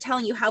sitting here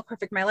telling you how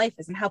perfect my life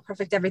is and how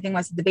perfect everything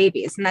was with the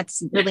babies. And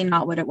that's really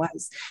not what it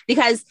was,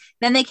 because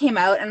then they came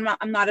out, and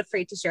I'm not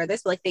afraid to share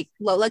this, but like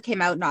Lola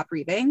came out not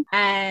breathing,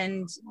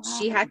 and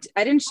she had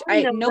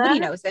to, nobody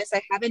knows this.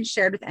 I haven't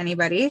shared with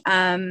anybody.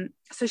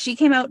 So she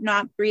came out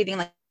not breathing,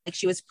 like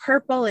she was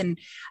purple. And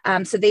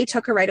so they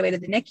took her right away to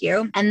the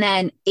NICU. And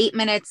then 8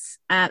 minutes,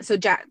 so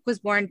Jack was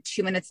born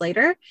 2 minutes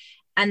later.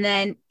 And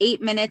then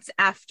 8 minutes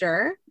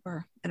after,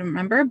 or I don't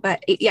remember,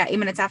 but 8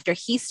 minutes after,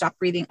 he stopped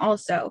breathing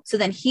also. So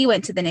then he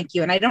went to the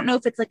NICU, and I don't know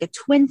if it's like a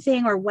twin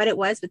thing or what it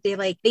was, but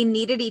they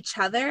needed each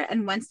other.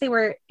 And once they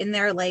were in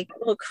their like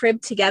little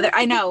crib together,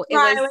 I know it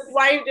was.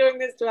 Why are you doing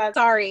this to us?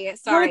 Sorry,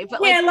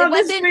 but like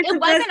it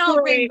wasn't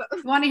all rainbow.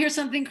 Want to hear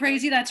something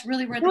crazy? That's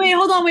really weird. Wait,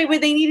 hold on. Wait,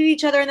 they needed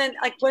each other, and then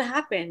like what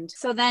happened?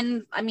 So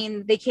then, I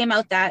mean, they came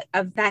out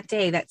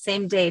that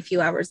same day, a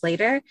few hours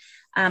later.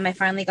 I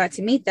finally got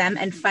to meet them.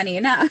 And funny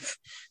enough,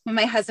 when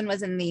my husband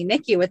was in the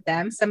NICU with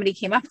them, somebody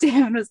came up to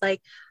him and was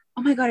like,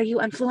 oh my God, are you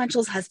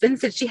Influential's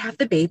husband? Did she have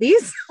the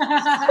babies?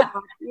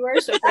 You are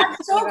so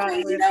That's so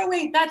crazy. No,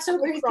 wait, that's so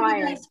crazy.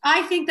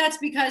 I think that's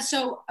because,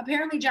 so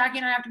apparently Jackie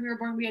and I, after we were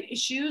born, we had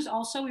issues.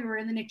 Also, we were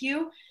in the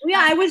NICU.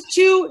 Yeah, I was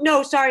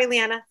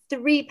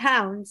 3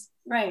 pounds.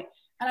 Right.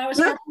 And I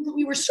was,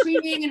 we were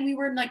screaming and we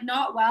were like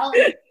not well.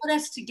 And they put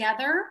us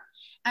together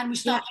and we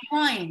stopped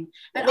crying.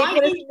 And they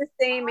put us in the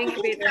same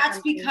incubator. I think that's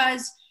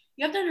because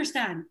you have to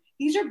understand,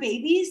 these are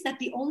babies that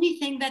the only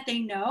thing that they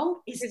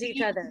know is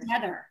each other.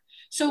 Together.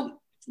 So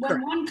when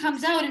Correct. one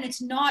comes out and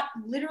it's not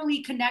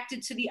literally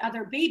connected to the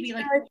other baby,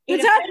 like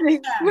What's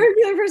happening? Where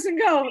did the other person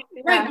go?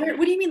 Right.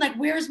 What do you mean? Like,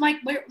 where's my,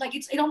 like,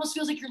 it almost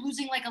feels like you're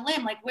losing like a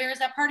limb. Like, where is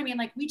that part of me? And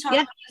like, we talk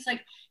about this,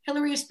 like,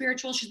 Hillary is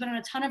spiritual. She's been on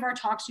a ton of our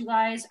talks, you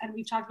guys. And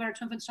we've talked about our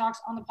Twin Twins talks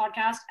on the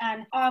podcast.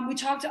 And we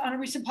talked on a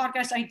recent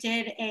podcast. I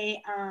did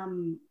a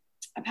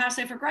past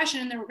life regression.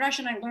 In the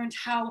regression, I learned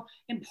how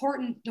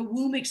important the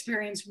womb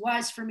experience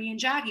was for me and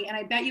Jackie. And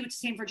I bet you it's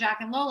the same for Jack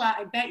and Lola.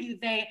 I bet you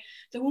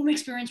the womb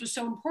experience was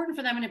so important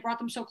for them, and it brought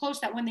them so close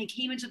that when they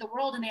came into the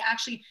world and they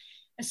actually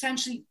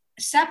essentially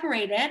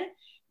separated,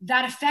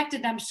 that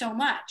affected them so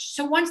much.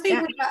 So once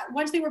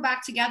they were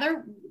back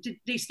together, did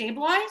they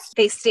stabilize?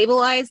 They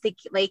stabilized.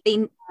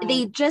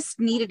 They just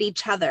needed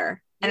each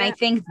other. And I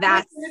think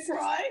that's,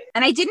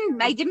 and I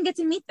didn't get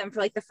to meet them for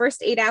like the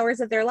first 8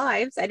 hours of their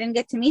lives. I didn't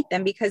get to meet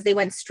them because they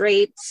went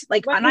straight,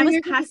 like, and I was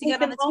passing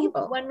out on the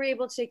table. When were you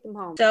able to take them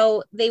home?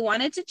 So they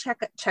wanted to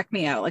check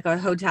me out, like a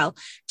hotel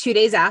 2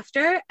 days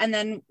after. And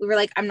then we were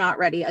like, I'm not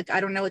ready. Like, I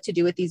don't know what to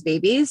do with these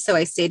babies. So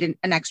I stayed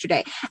an extra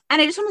day.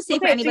 And I just want to say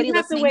for anybody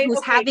listening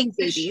who's having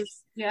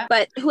babies,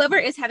 but whoever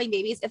is having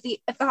babies, if the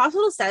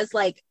hospital says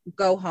like,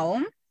 go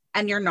home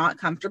and you're not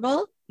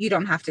comfortable, you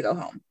don't have to go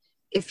home.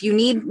 If you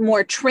need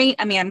more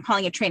I'm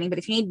calling it training, but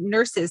if you need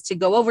nurses to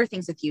go over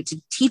things with you,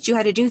 to teach you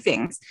how to do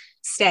things,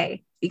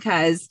 stay.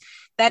 Because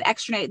that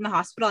extra night in the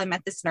hospital, I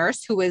met this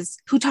nurse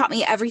who taught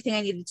me everything I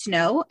needed to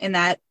know in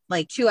that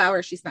like 2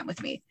 hours she spent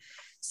with me.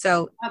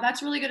 So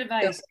that's really good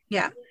advice.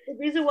 Yeah. The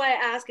reason why I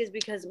ask is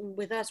because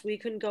with us, we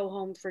couldn't go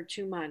home for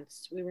 2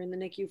 months. We were in the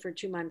NICU for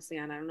 2 months,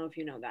 Leanna. I don't know if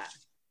you know that.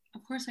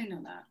 Of course I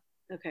know that.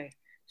 Okay.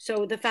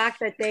 So the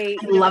fact that I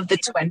love the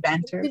twin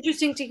banter. It's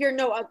interesting to hear.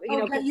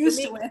 Get used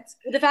to it.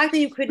 The fact that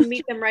you couldn't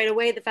meet them right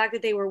away, the fact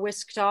that they were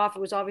whisked off, it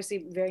was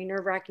obviously very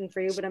nerve-wracking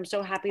for you. But I'm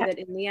so happy that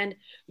in the end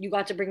you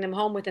got to bring them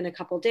home within a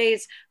couple of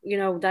days.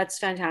 That's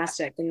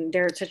fantastic, and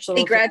they're such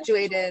little. They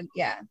graduated.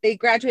 Yeah, they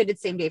graduated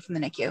same day from the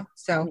NICU.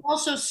 So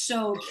also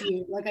so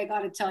cute. Like, I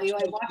got to tell you,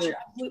 I watched her.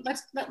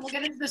 We'll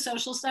get into the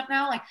social stuff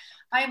now. Like,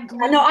 I am.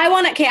 I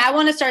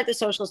want to start the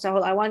social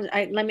stuff.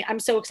 I'm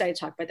so excited to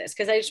talk about this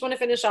because I just want to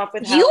finish off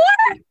with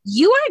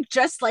you are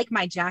just like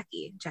my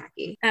Jackie.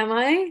 Am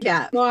I?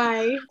 Yeah.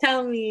 Why?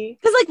 Tell me.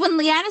 Because like when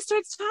Leanna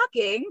starts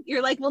talking,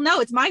 you're like, well, no,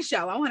 it's my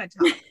show. I want to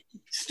talk.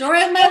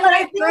 Story of my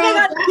life,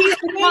 girl. Keep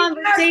the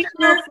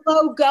conversational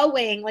flow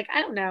going. Like, I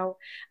don't know.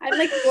 I'm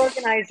like the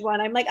organized one.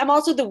 I'm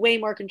also the way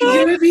more controlled.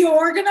 You're the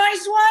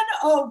organized one?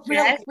 Oh,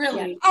 really? Yes.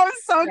 Really? Yes. I'm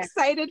so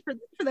excited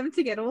for them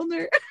to get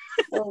older.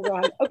 Oh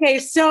God. Okay.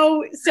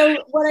 So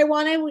what I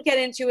want to get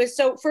into is,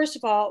 so first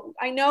of all,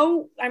 I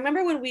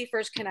remember when we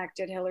first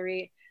connected,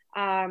 Hillary,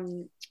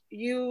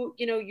 you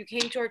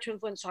came to our Twin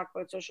Twins talk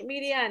about social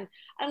media, and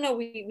I don't know,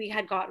 we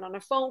had gotten on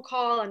a phone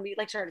call and we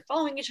like started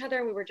following each other,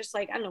 and we were just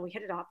like, I don't know, we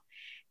hit it off.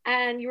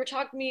 And you were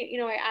talking to me,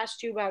 I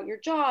asked you about your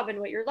job and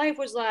what your life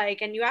was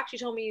like, and you actually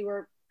told me you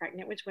were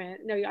pregnant with twins.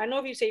 No, I don't know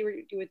if you say you were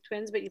with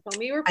twins, but you told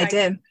me you were pregnant.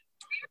 I did.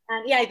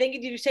 And yeah, I think,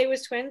 did you say it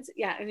was twins?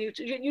 Yeah. And you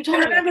told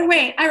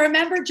me. I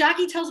remember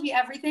Jackie tells me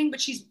everything, but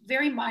she's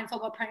very mindful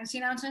about pregnancy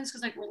announcements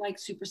because like we're like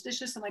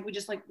superstitious and like we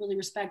just like really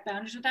respect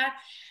boundaries with that.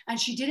 And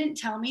she didn't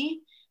tell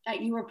me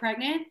that you were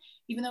pregnant,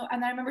 even though,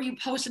 and I remember you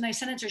posted and I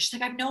sent it to her. She's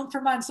like, I've known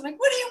for months. I'm like,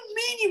 what do you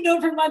mean you've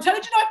known for months? How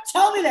did you not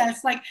tell me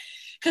this? Like,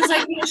 because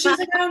like, she's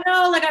like, I don't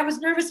know. Like, I was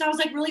nervous and I was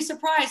like really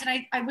surprised.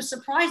 And I was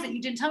surprised that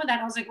you didn't tell me that.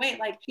 And I was like, wait,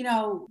 like,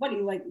 what are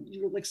you like,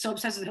 you were like so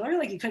obsessed with Hillary?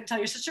 Like you couldn't tell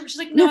your sister, but she's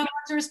like, no, I want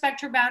to respect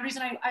her boundaries.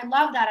 And I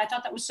love that. I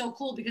thought that was so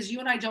cool because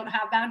you and I don't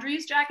have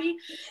boundaries, Jackie.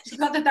 So I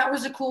thought that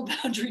was a cool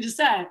boundary to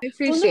set. I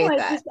appreciate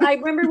that. I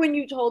remember when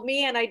you told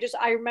me, and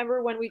I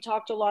remember when we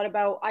talked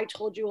I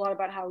told you a lot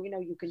about how,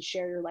 you can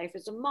share your life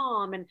as a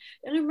mom. And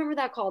I remember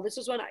that call. This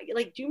was when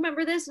do you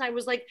remember this? And I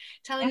was like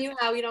telling you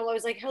how, I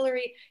was like,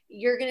 Hillary,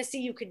 you're going to see,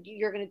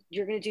 you're going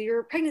to do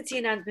your pregnancy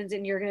announcements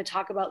and you're going to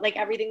talk about like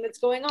everything that's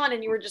going on.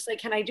 And you were just like,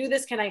 can I do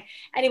this?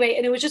 Anyway,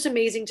 and it was just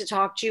amazing to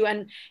talk to you.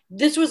 And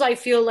this was, I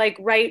feel like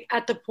right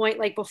at the point,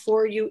 like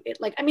before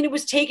it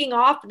was taking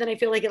off, but then I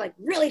feel like it like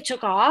really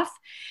took off.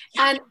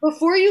 And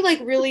before you like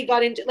really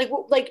got into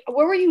what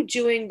were you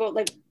doing? But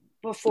like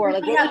before,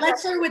 like,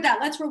 let's start with that.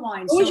 Let's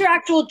rewind. What was your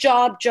actual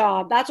job?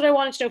 That's what I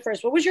wanted to know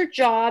first. What was your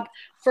job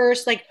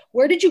first? Like,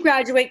 where did you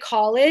graduate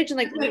college? And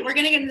like, wait, we're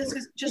gonna get into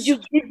this. Just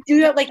you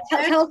do that. Like,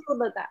 tell us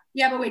about that.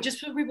 Yeah, but wait, just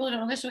for people who don't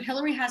know this. So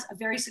Hillary has a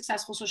very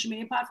successful social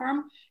media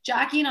platform.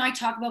 Jackie and I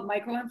talk about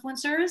micro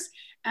influencers,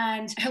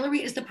 and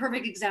Hillary is the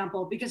perfect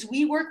example because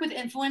we work with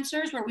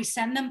influencers where we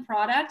send them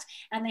product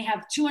and they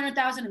have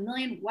 200,000, 1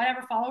 million,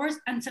 whatever followers,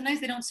 and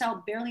sometimes they don't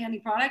sell barely any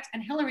product.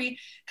 And Hillary,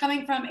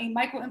 coming from a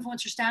micro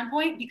influencer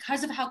standpoint,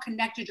 because of how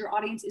connected your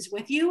audience is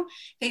with you,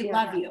 they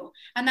love you,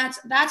 and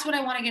that's what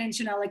I want to get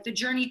into now, like the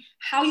journey,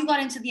 how you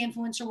got into the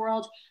influencer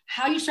world,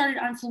 how you started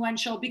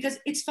Influential, because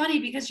it's funny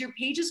because your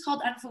page is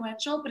called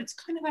Influential, but it's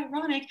kind of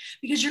ironic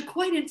because you're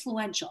quite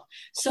influential.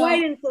 So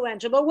quite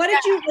influential. But what did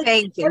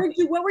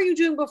you what were you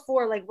doing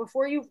before? Like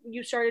before you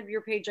started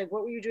your page, like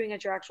what were you doing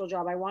at your actual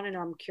job? I want to know.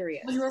 I'm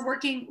curious. We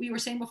were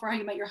saying before how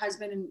you met your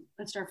husband, and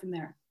let's start from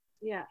there.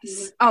 Yeah.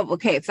 Oh,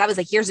 okay. So that was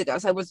like years ago.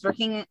 So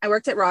I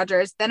worked at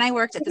Rogers. Then I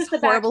worked at this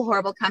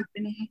horrible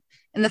company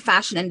in the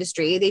fashion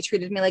industry. They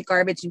treated me like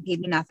garbage and paid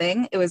me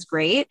nothing. It was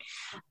great.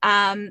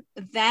 Then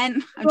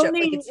I'm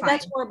joking. Like, it's fine.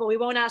 That's horrible. We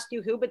won't ask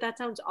you who, but that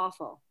sounds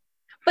awful.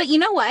 But you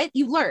know what?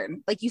 You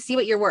learn, like, you see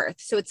what you're worth.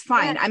 So it's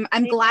fine. Yeah,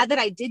 I'm glad that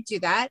I did do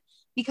that,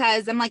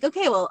 because I'm like,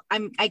 okay, well,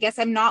 I guess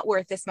I'm not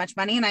worth this much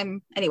money.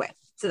 And anyway,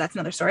 so that's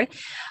another story.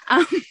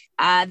 Then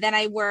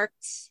I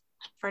worked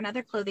for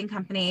another clothing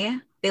company.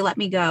 They let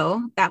me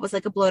go. That was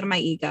like a blow to my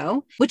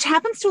ego, which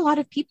happens to a lot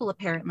of people,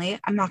 apparently.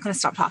 I'm not going to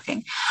stop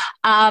talking.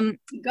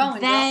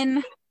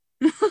 Then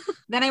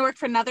I worked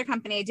for another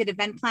company. I did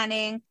event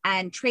planning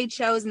and trade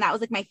shows. And that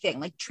was like my thing,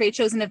 like trade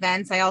shows and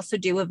events. I also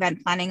do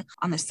event planning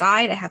on the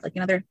side. I have like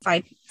another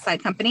side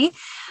company.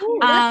 Ooh,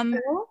 that's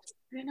cool.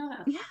 I didn't know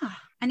that. Yeah.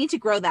 I need to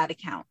grow that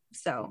account.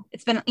 So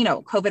it's been,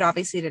 COVID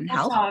obviously didn't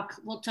help.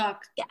 We'll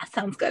talk. Yeah.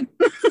 Sounds good.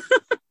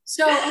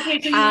 So, okay.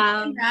 So you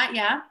were doing that.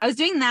 Yeah. I was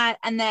doing that.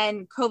 And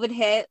then COVID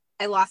hit.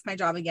 I lost my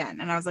job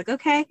again. And I was like,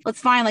 okay, that's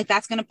fine. Like,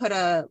 that's going to put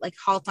a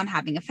halt on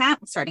having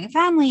starting a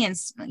family. And,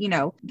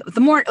 the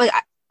more like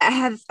I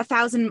have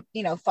 1,000,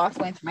 thoughts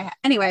going through my head.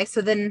 Anyway,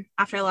 so then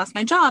after I lost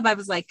my job, I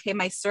was like, okay,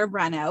 my CERB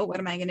ran out. What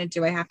am I going to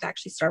do? I have to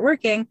actually start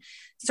working.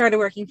 Started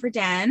working for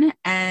Dan,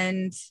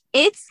 and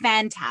it's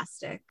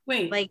fantastic.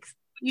 Wait, like,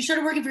 you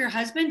started working for your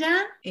husband,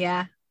 Dan?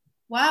 Yeah.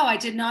 Wow, I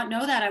did not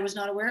know that. I was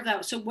not aware of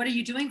that. So what are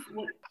you doing?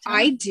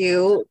 I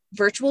do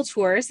virtual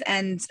tours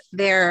and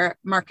their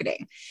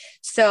marketing.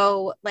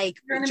 So like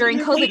during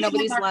COVID,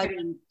 nobody's allowed.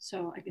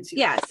 So I can see.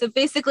 Yeah. That. So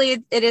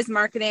basically it is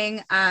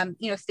marketing,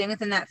 staying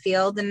within that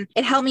field, and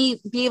it helped me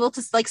be able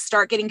to like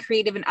start getting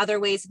creative in other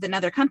ways with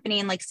another company,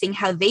 and like seeing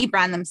how they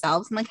brand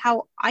themselves and like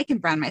how I can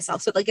brand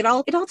myself. So like it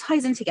all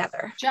ties in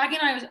together. Jackie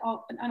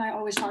and I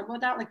always talk about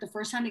that. Like the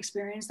firsthand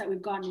experience that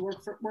we've gotten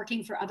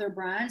working for other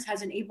brands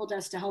has enabled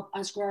us to help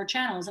us grow our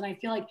channels. And I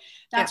feel like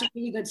that's a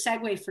really good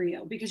segue for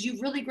you, because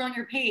you've really grown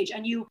your page,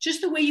 and you just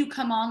the way you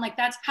come on, like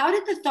that's how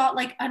did the thought,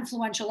 like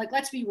influential, like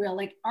let's be real,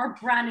 like our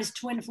brand is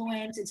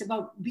Twinfluence. It's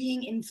about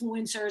being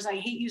influencers. I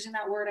hate using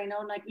that word. I know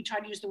like we try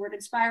to use the word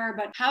inspire,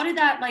 but how did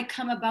that like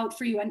come about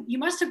for you? And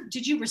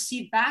did you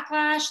receive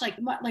backlash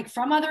like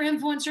from other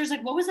influencers?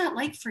 Like what was that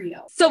like for you?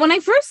 So when I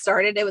first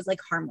started, it was like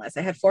harmless.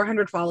 I had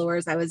 400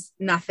 followers. I was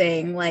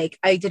nothing. Like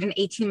I did an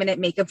 18-minute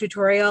makeup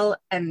tutorial,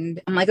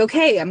 and I'm like,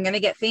 okay, I'm going to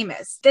get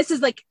famous. This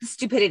is like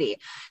stupidity.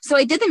 So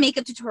I did the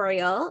makeup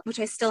tutorial, which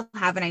I still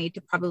have, and I need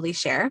to probably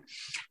share.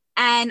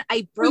 And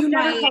I broke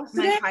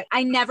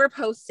I never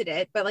posted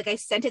it, but like I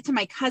sent it to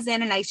my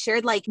cousin, and I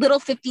shared like little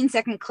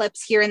 15-second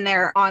clips here and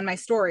there on my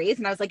stories.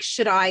 And I was like,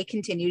 should I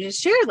continue to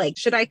share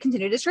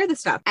this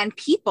stuff? And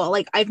people,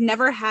 like I've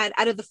never had,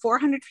 out of the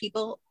 400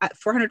 people at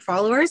 400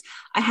 followers,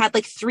 I had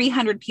like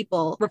 300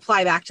 people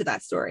reply back to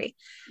that story.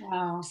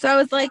 Wow. So I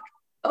was like,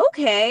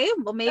 okay,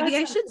 well, maybe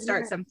I should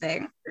start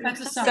something.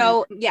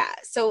 So yeah.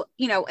 So,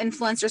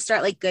 influencers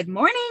start like, good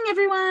morning,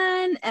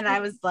 everyone. And I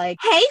was like,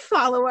 hey,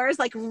 followers,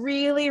 like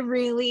really,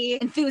 really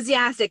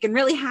enthusiastic and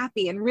really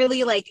happy and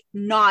really like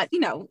not,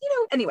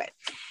 anyway.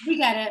 We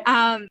get it.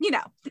 I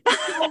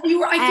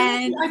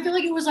feel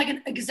like it was like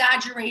an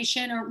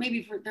exaggeration, or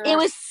maybe it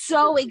was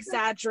so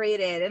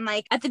exaggerated. And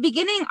like at the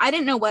beginning, I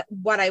didn't know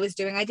what I was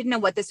doing. I didn't know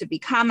what this would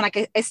become. And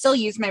like, I still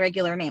used my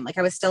regular name. Like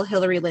I was still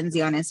Hillary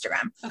Lindsay on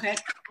Instagram. Okay.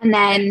 And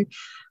then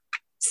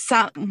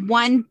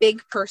one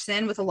big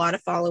person with a lot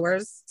of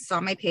followers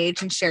saw my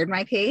page and shared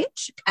my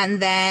page.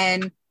 And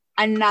then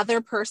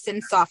another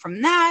person saw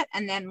from that.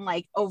 And then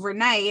like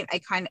overnight,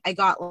 I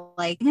got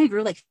like, I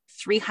grew like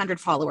 300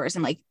 followers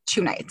in like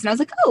 2 nights. And I was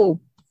like, oh,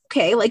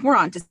 okay. Like we're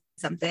on to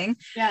something.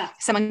 Yeah.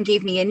 Someone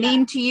gave me a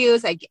name to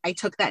use. I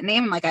took that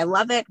name. I'm like, I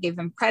love it. Gave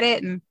them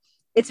credit. And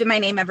it's been my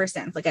name ever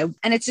since. And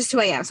it's just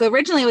who I am. So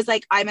originally it was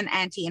like, I'm an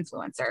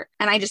anti-influencer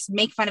and I just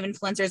make fun of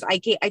influencers. I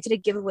did a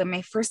giveaway,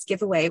 my first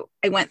giveaway.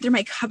 I went through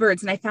my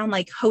cupboards and I found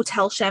like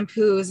hotel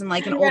shampoos and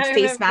like an old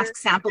face mask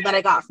sample that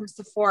I got from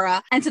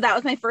Sephora. And so that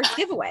was my first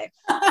giveaway.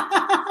 and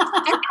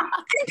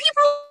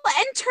people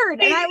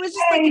entered and I was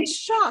just like in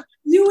shock.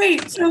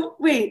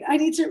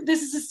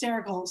 This is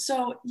hysterical.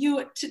 So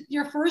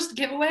your first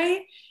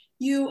giveaway,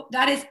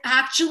 that is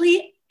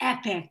actually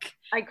epic.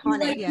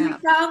 Iconic. You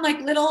found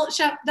like little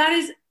chef. That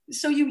is,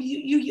 so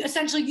you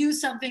essentially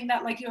used something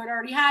that like you had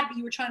already had, but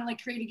you were trying to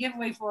like create a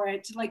giveaway for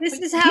it to like. This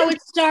is how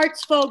it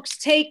starts, folks.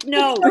 Take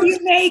note. So you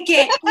make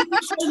it.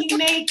 You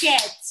make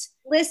it.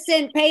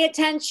 Listen, pay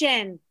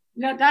attention.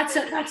 No,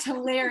 that's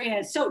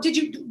hilarious. So did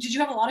you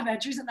have a lot of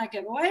entries in that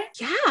giveaway?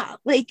 Yeah.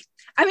 Like,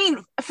 I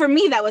mean, for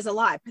me, that was a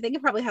lot. I think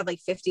I probably had like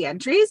 50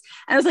 entries,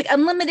 and I was like,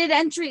 unlimited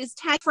entries,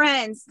 tag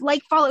friends,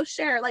 like, follow,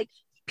 share, like.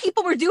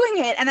 People were doing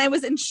it, and I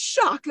was in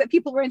shock that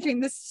people were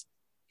entering this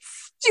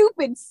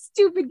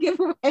stupid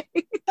giveaway.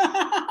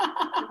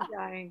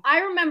 I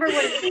remember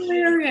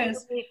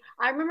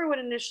what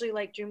initially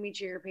like drew me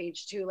to your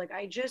page too. Like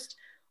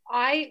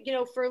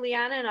for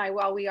Leanna and I,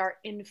 while we are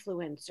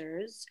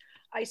influencers,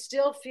 I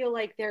still feel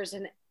like there's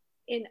an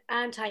an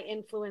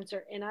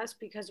anti-influencer in us,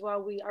 because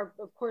while we are,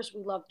 of course,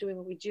 we love doing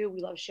what we do,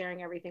 we love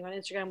sharing everything on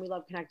Instagram, we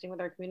love connecting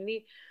with our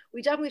community,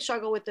 we definitely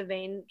struggle with the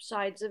vain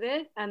sides of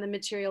it and the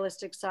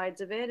materialistic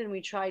sides of it, and we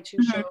try to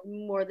show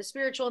more the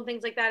spiritual and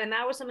things like that. And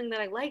that was something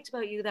that I liked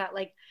about you, that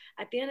like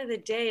at the end of the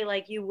day,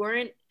 like you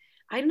weren't,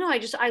 I don't know.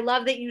 I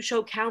love that you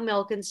show cow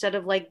milk instead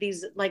of like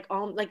these, like,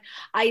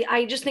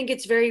 I just think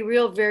it's very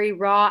real, very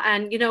raw.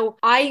 And, you know,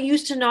 I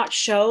used to not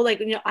show, like,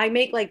 you know, I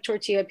make like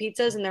tortilla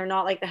pizzas and they're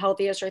not like the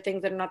healthiest, or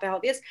things that are not the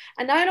healthiest.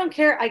 And now I don't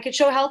care. I could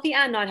show healthy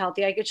and not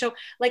healthy. I could show,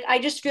 like, I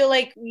just feel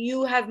like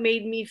you have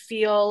made me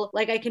feel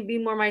like I can be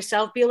more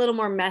myself, be a little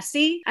more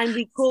messy and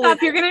be cool.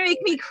 Stop, you're going to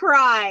make me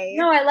cry.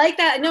 No, I like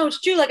that. No, it's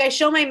true. Like I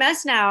show my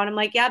mess now and I'm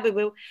like, yeah, boo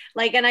boo.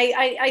 Like, and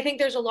I think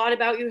there's a lot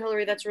about you,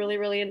 Hillary, that's really,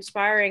 really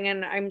inspiring.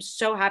 And I'm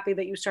so happy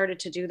that you started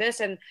to do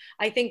this. And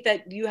I think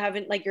that you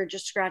haven't, like, you're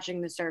just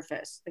scratching the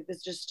surface. Like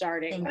it's just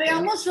starting. But I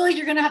almost feel like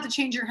you're going to have to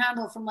change your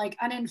handle from like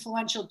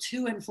uninfluential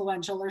to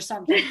influential or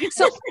something.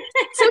 So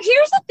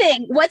here's the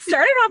thing. What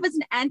started off as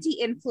an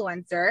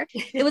anti-influencer,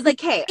 it was like,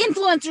 hey,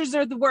 influencers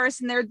are the worst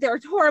and they're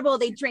horrible.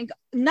 They drink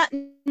nut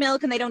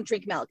milk and they don't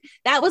drink milk.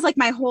 That was like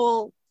my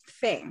whole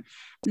thing.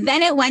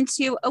 Then it went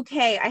to,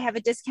 okay, I have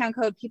a discount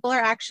code. People are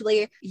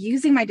actually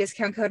using my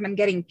discount code and I'm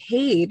getting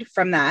paid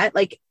from that.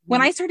 Like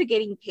when I started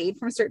getting paid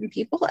from certain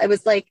people, I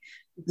was like,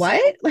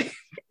 what? Like,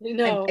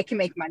 no, I can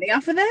make money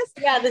off of this?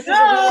 Yeah, this is a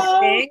real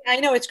thing. I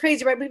know it's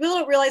crazy, right? But people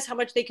don't realize how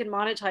much they can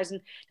monetize, and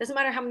it doesn't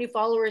matter how many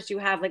followers you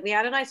have. Like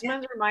Leanna and I,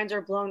 sometimes our minds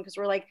are blown because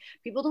we're like,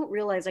 people don't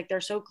realize, like,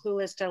 they're so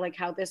clueless to like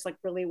how this like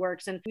really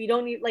works. And we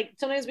don't need, like,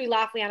 sometimes we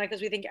laugh, Leanna,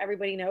 because we think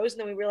everybody knows, and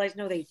then we realize,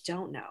 no, they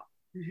don't know.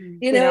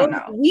 You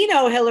know, we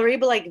know, Hillary,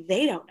 but like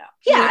they don't know.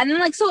 Yeah. And then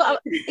like, so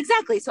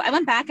exactly. So I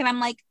went back and I'm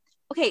like,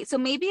 okay, so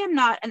maybe I'm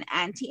not an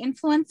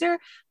anti-influencer,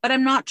 but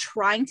I'm not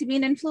trying to be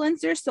an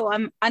influencer. So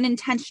I'm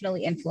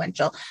unintentionally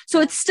influential. So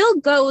it still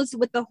goes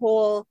with the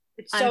whole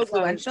it's so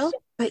influential.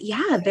 But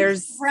yeah,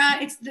 there's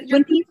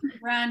your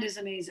brand is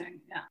amazing.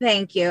 Yeah.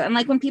 Thank you. And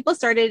like when people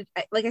started,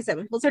 like I said,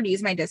 when people started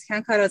using my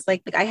discount code, I was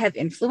like I have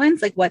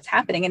influence, like what's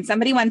happening? And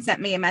somebody once sent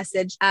me a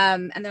message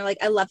and they're like,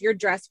 I love your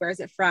dress. Where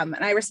is it from?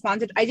 And I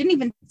responded, I didn't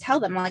even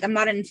tell them, like, I'm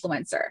not an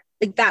influencer.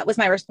 Like that was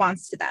my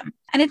response to them.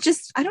 And it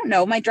just, I don't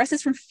know. My dress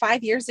is from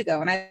 5 years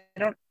ago and I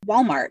don't,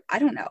 Walmart. I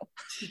don't know.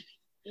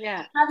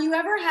 Yeah. Have you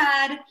ever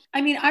had,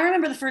 I mean, I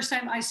remember the first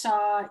time I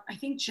saw, I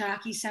think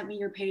Jackie sent me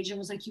your page and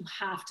was like, you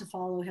have to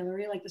follow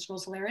Hillary. Like this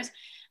girl's hilarious.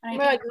 And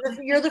I think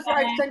you're the first.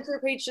 I sent your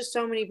page to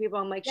so many people.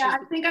 I'm like, yeah,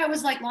 I think I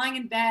was like lying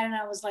in bed and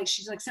I was like,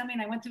 she's like, sent me,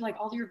 and I went through like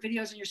all your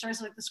videos and your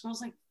stories. Like this girl's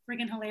like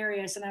freaking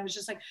hilarious. And I was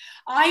just like,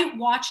 I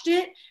watched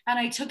it and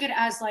I took it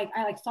as like,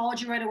 I like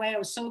followed you right away. I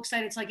was so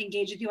excited to like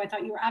engage with you. I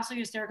thought you were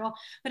absolutely hysterical.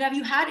 But have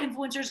you had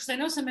influencers? Because I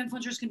know some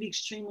influencers can be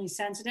extremely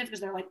sensitive because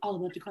they're like all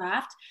about the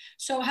craft.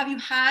 So have you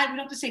had, we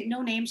don't have to say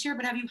no names here,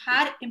 but have you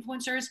had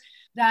influencers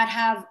that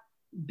have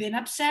been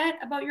upset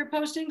about your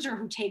postings or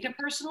who take it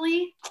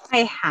personally? I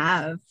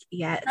have,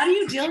 yes. How do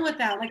you deal with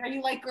that? Like, are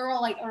you like,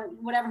 girl, like, or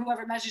whatever,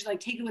 whoever messages,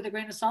 like, take it with a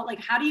grain of salt? Like,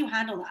 how do you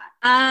handle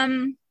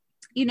that?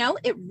 You know,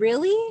 it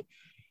really,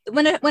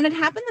 when it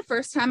happened the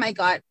first time, I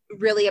got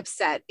really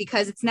upset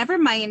because it's never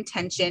my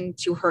intention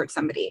to hurt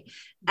somebody.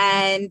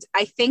 And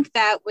I think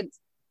that when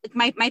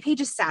like my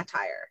page is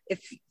satire,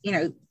 if you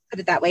know, put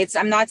it that way.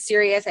 I'm not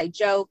serious. I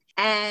joke.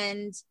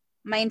 And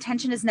my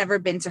intention has never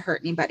been to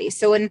hurt anybody.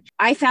 So when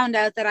I found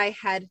out that I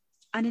had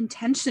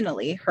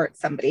unintentionally hurt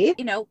somebody,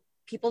 you know,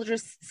 people are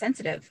just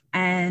sensitive.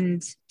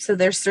 And so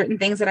there's certain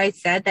things that I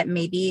said that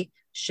maybe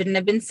shouldn't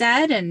have been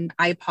said. And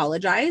I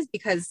apologize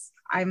because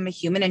I'm a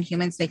human and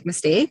humans make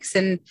mistakes.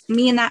 And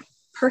me and that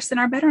person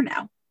are better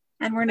now.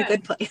 And we're in a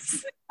good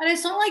place. And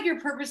it's not like you're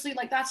purposely,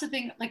 like, that's the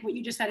thing, like what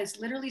you just said, it's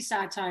literally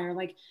satire.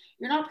 Like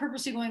you're not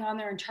purposely going on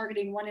there and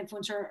targeting one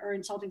influencer or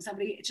insulting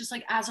somebody. It's just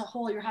like, as a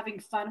whole, you're having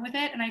fun with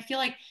it. And I feel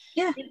like,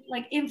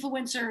 like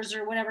influencers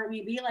or whatever it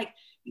may be, like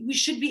we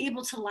should be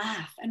able to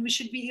laugh and we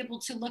should be able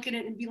to look at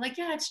it and be like,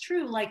 yeah, it's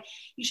true. Like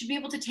you should be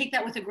able to take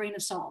that with a grain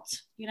of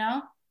salt, you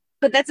know?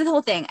 But that's the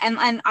whole thing.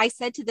 And I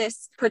said to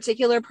this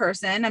particular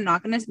person, I'm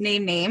not going to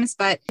name names,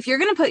 but if you're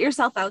going to put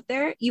yourself out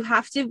there, you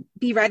have to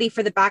be ready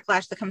for the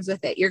backlash that comes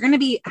with it. You're going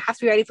to have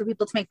to be ready for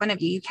people to make fun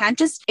of you. You can't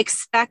just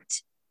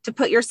expect to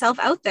put yourself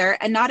out there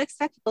and not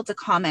expect people to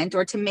comment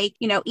or to make,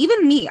 you know,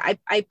 even me,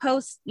 I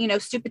post, you know,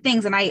 stupid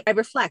things and I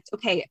reflect,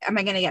 okay, am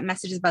I going to get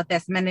messages about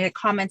this? Am I going to get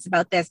comments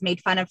about this,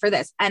 made fun of for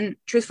this? And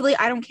truthfully,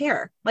 I don't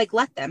care. Like,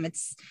 let them.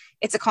 It's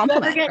a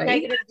compliment. Do you ever get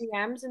right? negative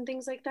DMs and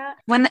things like that?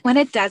 When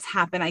it does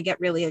happen, I get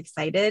really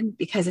excited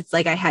because it's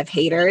like I have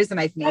haters and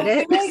I've made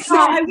it. So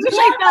I wish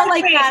I felt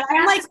like that.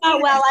 I'm like,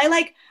 oh well, I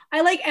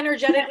like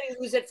energetically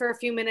lose it for a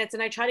few minutes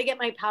and I try to get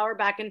my power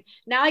back. And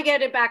now I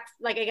get it back,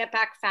 like I get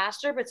back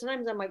faster, but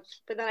sometimes I'm like,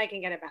 but then I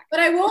can get it back. But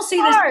I will say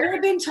this, there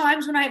have been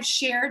times when I've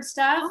shared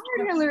stuff.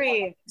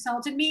 Hillary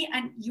insulted me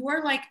and you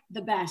are like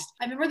the best.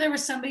 I remember there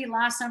was somebody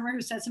last summer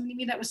who said something to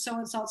me that was so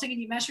insulting and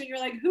you messaged me and you're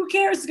like, who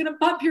cares? It's going to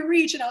bump your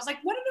reach. And I was like,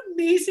 what an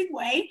amazing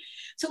way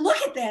to look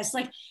at this.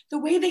 Like the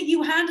way that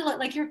you handle it,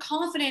 like your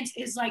confidence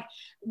is like,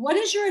 what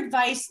is your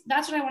advice?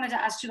 That's what I wanted to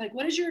ask you. Like,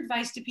 what is your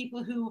advice to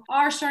people who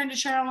are starting to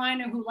share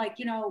online or who like,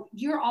 you know,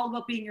 you're all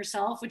about being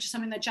yourself, which is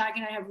something that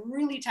Jackie and I have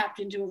really tapped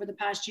into over the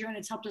past year, and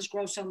it's helped us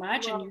grow so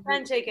much. Well, and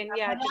authentic and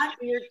yeah,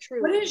 you're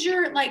true. What is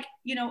your like,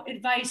 you know,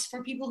 advice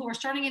for people who are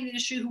starting in the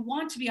industry, who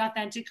want to be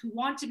authentic, who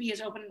want to be as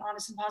open and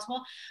honest as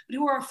possible, but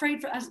who are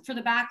afraid for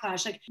the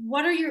backlash? Like,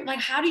 what are your, like,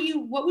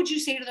 what would you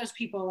say to those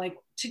people, like,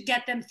 to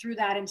get them through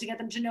that and to get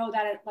them to know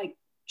that it, like,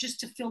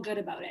 just to feel good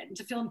about it and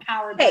to feel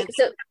empowered. Okay,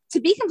 so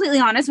to be completely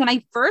honest, when I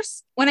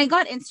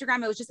got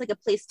Instagram, it was just like a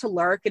place to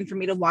lurk and for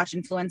me to watch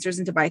influencers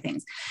and to buy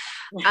things.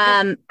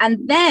 And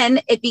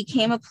then it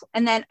became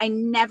and then I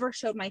never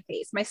showed my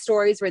face. My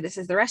stories were, this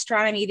is the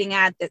restaurant I'm eating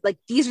at, that like,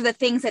 these are the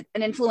things that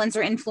an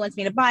influencer influenced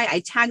me to buy. I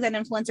tagged that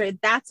influencer.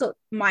 That's what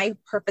my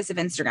purpose of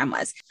Instagram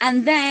was.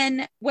 And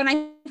then when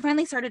I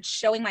finally started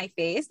showing my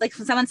face, like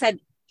someone said,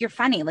 you're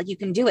funny, like you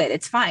can do it,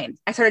 it's fine.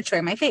 I started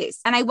showing my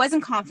face and I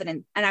wasn't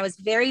confident and I was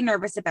very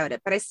nervous about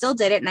it, but I still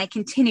did it and I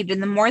continued.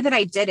 And the more that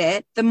I did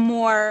it, the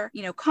more,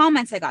 you know,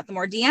 comments I got, the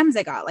more DMs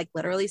I got, like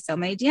literally so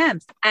many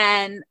DMs.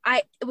 And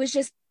it was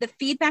just the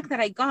feedback that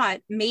I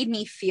got made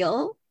me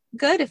feel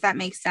good, if that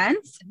makes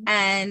sense.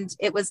 And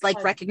it was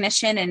like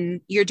recognition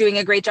and you're doing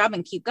a great job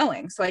and keep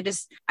going. So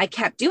I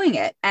kept doing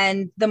it.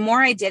 And the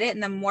more I did it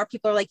and the more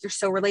people are like, you're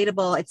so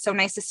relatable. It's so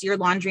nice to see your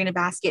laundry in a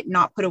basket,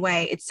 not put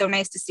away. It's so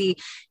nice to see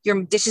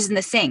your dishes in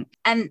the sink.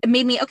 And it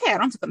made me, okay, I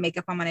don't have to put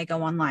makeup on when I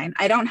go online.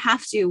 I don't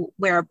have to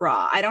wear a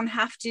bra. I don't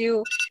have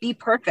to be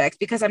perfect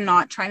because I'm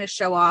not trying to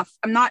show off.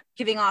 I'm not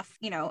giving off,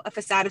 you know, a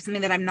facade of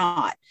something that I'm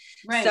not.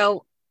 Right.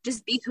 So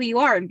just be who you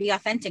are and be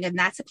authentic. And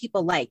that's what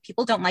people like.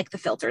 People don't like the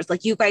filters.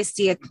 Like you guys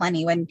see it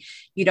plenty when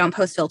you don't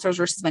post filters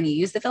versus when you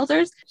use the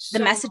filters. The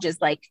message is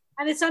like,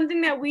 and it's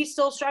something that we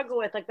still struggle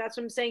with. Like, that's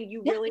what I'm saying.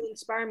 You really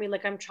inspire me.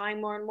 Like, I'm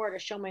trying more and more to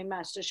show my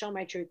mess, to show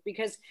my truth,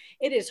 because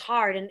it is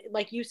hard. And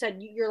like you said,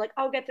 you're like,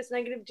 I'll get this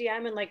negative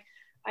DM and like,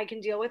 I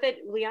can deal with it.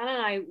 Liana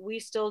and I, we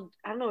still,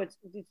 I don't know,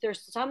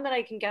 there's some that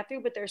I can get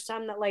through, but there's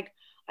some that like,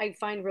 I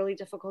find really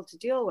difficult to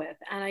deal with.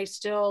 And I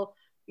still,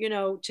 you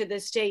know, to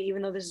this day,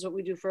 even though this is what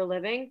we do for a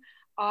living,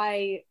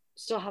 I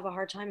still have a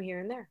hard time here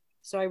and there.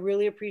 So I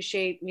really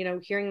appreciate, you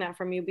know, hearing that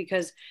from you,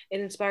 because it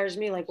inspires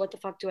me. Like, what the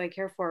fuck do I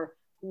care for?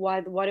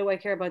 Why do I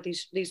care about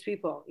these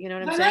people? You know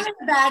what I'm saying? I'm having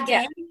a bad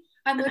day.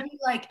 I'm literally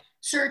like,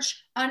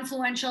 search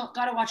influential,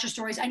 gotta watch your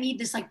stories. I need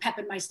this like pep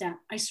in my step.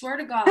 I swear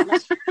to God,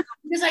 like,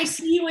 because I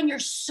see you and you're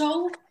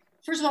so,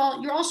 first of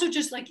all, you're also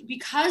just like,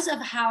 because of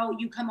how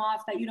you come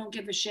off that you don't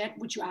give a shit,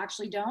 which you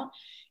actually don't,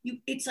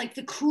 it's like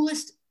the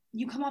coolest.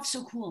 You come off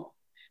so cool,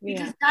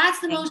 because that's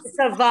the most, it's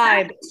a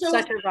vibe.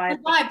 Such a vibe.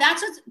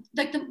 That's what's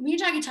like, me and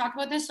Jackie talk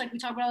about this, like we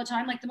talk about all the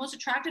time, like the most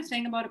attractive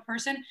thing about a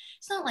person,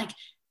 it's not like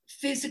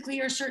physically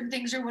or certain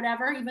things or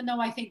whatever, even though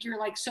I think you're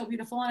like so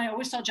beautiful. And I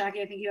always tell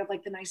Jackie, I think you have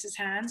like the nicest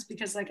hands,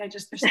 because like,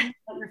 there's something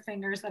about your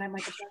fingers that I'm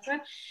like obsessed with,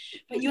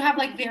 but you have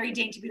like very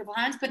dainty, beautiful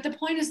hands. But the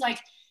point is like,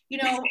 you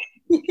know,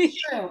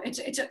 it's true.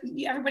 It's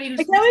everybody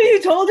who's. I know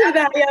you told her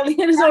that. Yeah,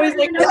 Leanne's always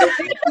like,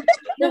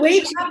 the way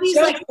she these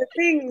like the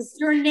things.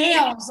 Your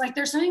nails, like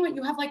there's something when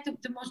you have like the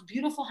most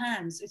beautiful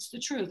hands. It's the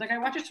truth. Like I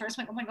watch your stories,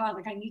 I'm like, oh my God,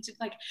 like I need to,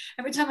 like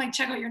every time I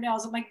check out your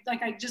nails, I'm like I'm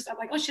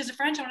like, oh, she has a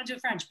French, I want to do a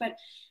French. But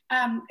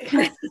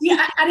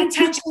yeah,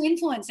 unintentionally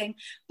influencing.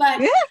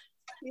 But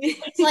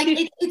it's like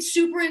it's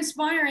super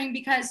inspiring,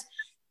 because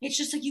it's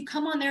just like you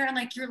come on there and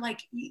like you're like,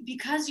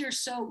 because you're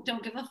so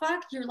don't give a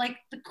fuck, you're like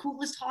the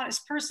coolest,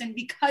 hottest person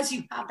because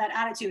you have that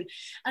attitude.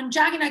 And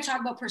Jack and I talk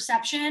about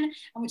perception, and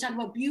we talk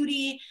about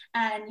beauty,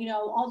 and you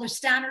know, all the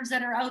standards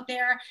that are out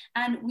there.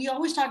 And we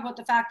always talk about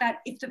the fact that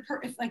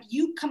if like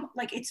you come,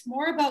 like it's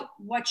more about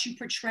what you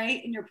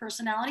portray in your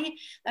personality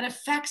that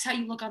affects how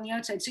you look on the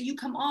outside. So you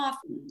come off,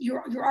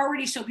 you're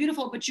already so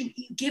beautiful, but you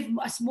give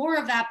us more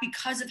of that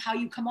because of how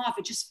you come off.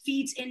 It just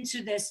feeds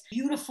into this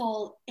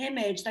beautiful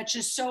image that's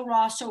just so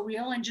raw, so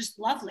real, and just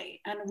lovely,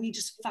 and we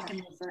just fucking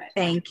live for it.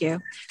 Thank you.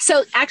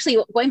 So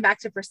actually, going back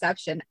to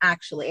perception,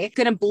 actually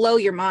gonna blow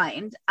your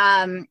mind.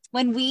 When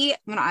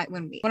I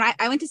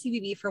went to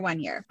CBB for 1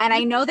 year, and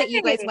I know that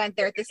you guys went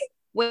there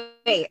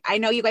I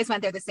know you guys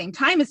went there at the same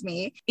time as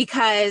me,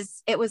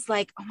 because it was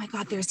like, oh my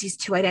God, there's these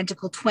two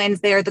identical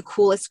twins. They're the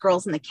coolest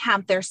girls in the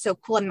camp. They're so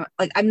cool. And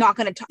like, I'm not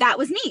going to talk. That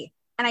was me.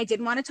 And I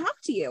didn't want to talk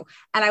to you.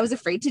 And I was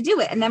afraid to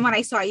do it. And then when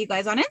I saw you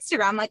guys on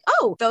Instagram, I'm like,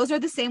 oh, those are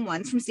the same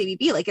ones from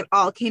CBB. Like it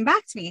all came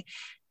back to me.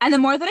 And the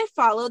more that I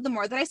followed, the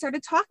more that I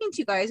started talking to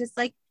you guys, it's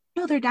like,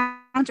 no, they're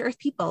down to earth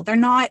people. They're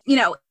not, you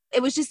know,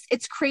 it was just,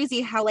 it's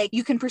crazy how like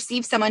you can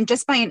perceive someone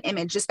just by an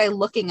image, just by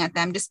looking at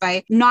them, just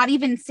by not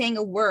even saying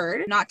a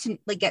word, not to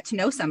like get to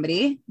know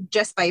somebody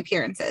just by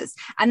appearances.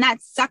 And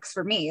that sucks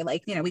for me.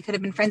 Like, you know, we could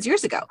have been friends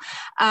years ago.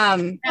 I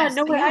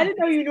didn't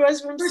know you knew us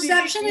from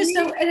perception CBB. Is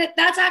so, and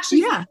that's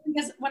actually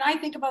because when I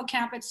think about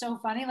camp, it's so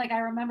funny. Like I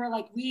remember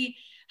like we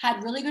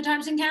had really good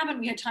times in camp, and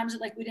we had times that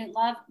like we didn't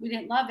love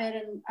it.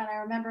 And I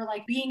remember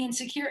like being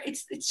insecure.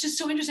 It's just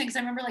so interesting because I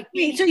remember like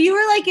Wait, so you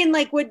were like in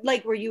like what,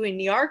 like were you in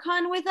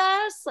Yarkon with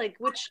us? Like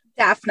which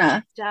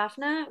Daphna.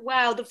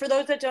 Wow. For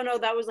those that don't know,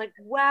 that was like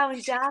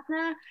in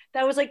Daphna.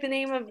 That was like the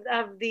name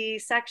of the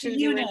section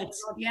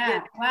units.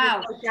 Yeah.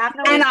 Wow.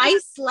 Daphna And I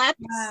slept.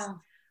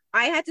 Wow.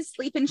 I had to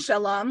sleep in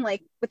Shalom,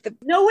 like with the.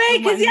 No way,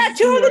 because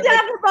two of the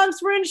Daphna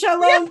bunks were in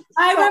Shalom. Yep.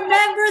 I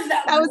remember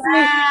that. That was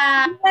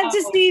wow. You went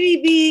to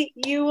CVB,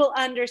 you will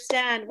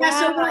understand. Yeah,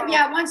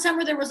 so one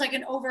summer there was like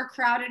an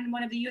overcrowded in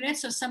one of the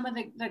units, so some of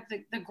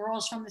the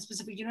girls from the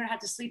specific unit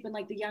had to sleep in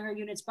like the younger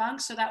units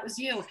bunks. So that was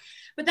you.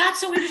 But that's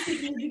so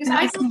interesting because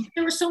I felt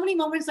there were so many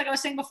moments, like I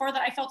was saying before,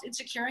 that I felt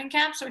insecure in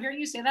camp. So hearing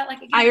you say that,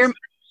 like again,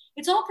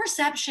 it's all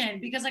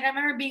perception, because like I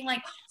remember being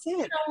like, you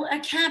know,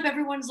 at camp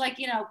everyone's like,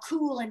 you know,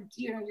 cool, and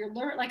you know, you're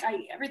like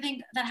everything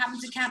that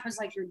happens at camp is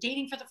like you're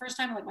dating for the first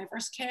time, like my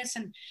first kiss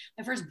and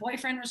my first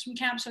boyfriend was from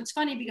camp. So it's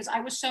funny because I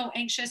was so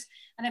anxious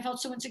and I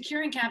felt so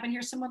insecure in camp, and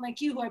here's someone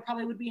like you who I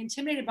probably would be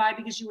intimidated by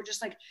because you were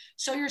just like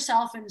so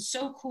yourself and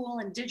so cool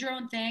and did your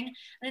own thing.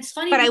 And it's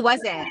funny, but I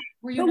wasn't.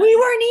 But we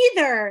weren't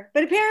either.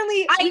 But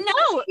apparently, I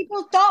know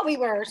people thought we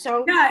were.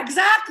 So yeah,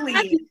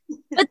 exactly.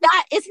 But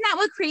that isn't that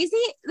what crazy?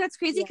 That's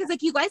crazy because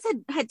like you guys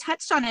had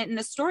touched on it in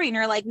a story, and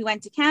you're like, we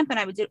went to camp and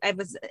I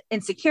was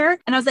insecure,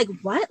 and I was like,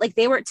 what? Like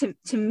they were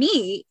to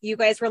me, you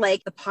guys were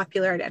like the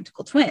popular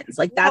identical twins.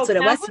 Like that's what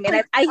it was to me.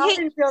 And I hate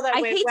to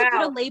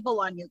put a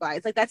label on you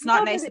guys. Like that's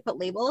not nice to put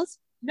labels.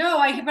 No,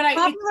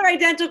 popular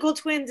identical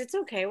twins. It's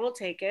okay. We'll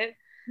take it.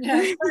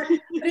 Yeah, but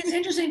it's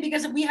interesting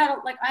because I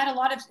had a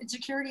lot of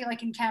insecurity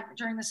like in camp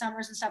during the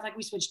summers and stuff. Like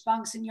we switched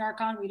bunks in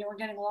Yarkon, we weren't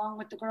getting along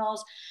with the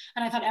girls,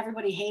 and I thought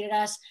everybody hated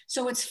us.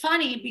 So it's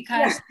funny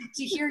because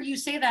to hear you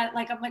say that,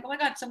 like I'm like, oh my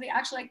god, somebody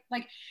actually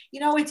like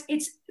you know, it's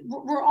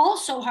we're all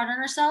so hard on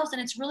ourselves,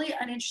 and it's really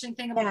an interesting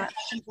thing about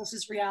perception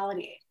versus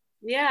reality.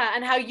 Yeah,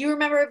 and how you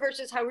remember it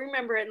versus how we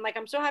remember it. And like,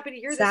 I'm so happy to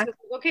hear this.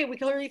 Okay, we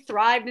clearly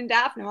thrived in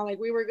Daphna. Like,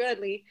 we were good,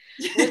 Lee.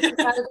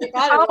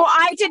 Oh,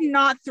 I did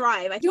not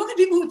thrive. The only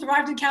people who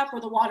thrived in camp were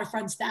the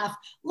waterfront staff.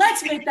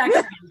 Let's make that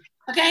clear.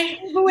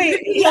 Okay? Wait,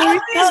 the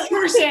obvious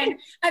person.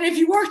 And if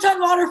you worked on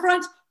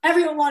waterfront,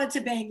 everyone wanted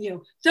to bang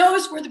you.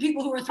 Those were the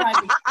people who were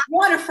thriving.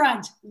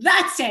 Waterfront.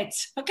 That's it.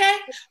 Okay?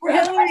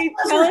 Tell us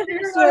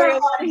the story.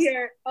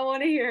 I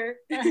want to hear.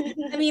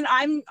 I mean,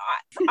 I'm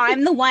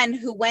the one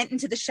who went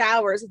into the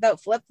showers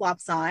without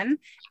flip-flops on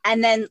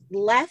and then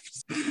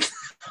left.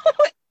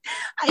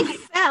 I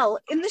fell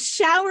in the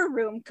shower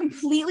room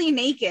completely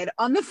naked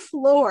on the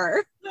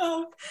floor.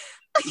 No.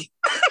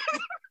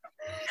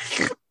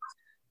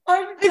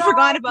 I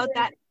forgot about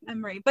that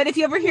memory. But if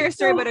you ever hear a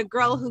story about a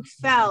girl who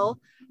fell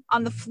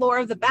on the floor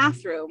of the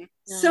bathroom,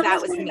 so that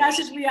was me.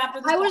 Message me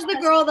after I was the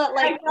girl that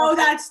like I know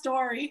that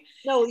story.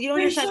 No, you don't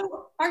understand.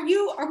 So are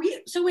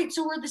we? So wait.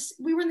 So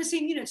we were in the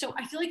same unit. So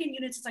I feel like in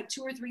units it's like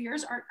 2 or 3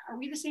 years. Are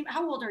we the same?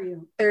 How old are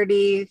you?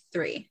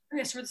 33.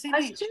 Yes, we're the same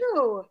age.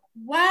 Too.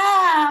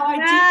 Wow,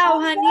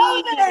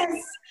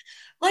 honey.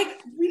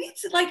 Like we need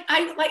to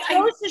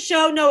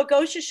it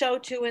goes to show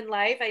too in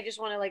life. I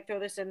just want to like throw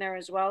this in there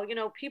as well. You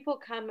know, people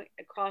come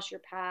across your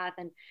path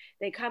and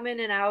they come in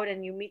and out,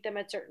 and you meet them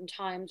at certain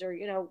times or,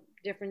 you know,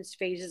 different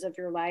phases of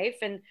your life.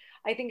 And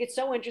I think it's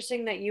so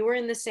interesting that you were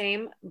in the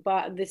same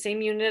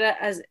unit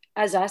as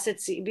us at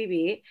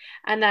CBB,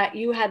 and that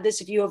you had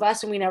this view of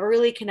us and we never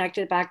really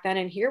connected back then.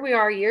 And here we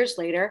are years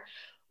later,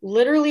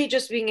 literally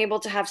just being able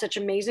to have such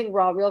amazing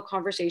raw, real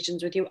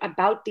conversations with you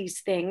about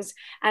these things,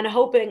 and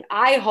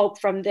I hope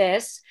from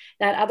this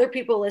that other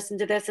people listen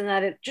to this and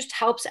that it just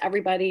helps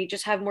everybody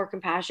just have more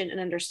compassion and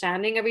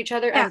understanding of each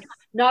other and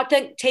not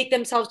to take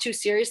themselves too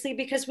seriously,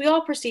 because we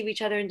all perceive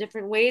each other in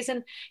different ways.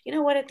 And you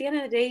know what, at the end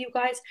of the day, you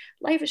guys,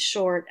 life is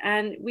short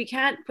and we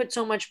can't put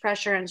so much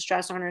pressure and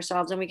stress on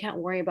ourselves, and we can't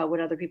worry about what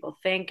other people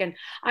think. And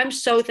I'm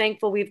so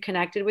thankful we've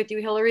connected with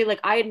you, Hillary.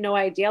 Like I had no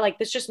idea, like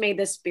this just made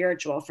this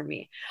spiritual for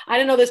me. I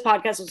didn't know this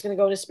podcast was going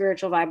to go to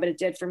spiritual vibe, but it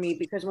did for me,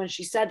 because when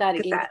she said that,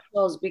 it gave me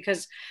chills,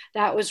 because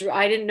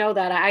I didn't know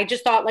that. I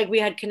just thought like we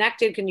had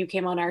connected and you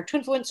came on our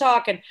Twinfluence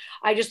talk, and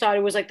I just thought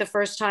it was like the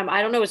first time.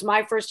 I don't know, it was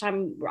my first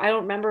time. I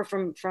don't remember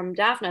from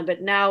Daphna,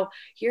 but now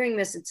hearing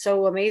this, it's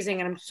so amazing,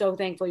 and I'm so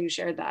thankful you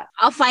shared that.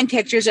 I'll find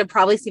pictures. You'll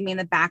probably see me in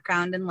the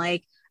background in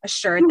like a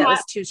shirt that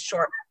was too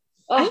short.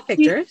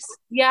 Pictures.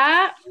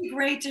 Yeah,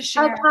 great to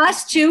share. Of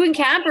us too in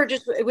camp, or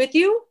just with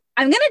you?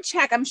 I'm gonna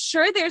check. I'm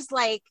sure there's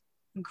like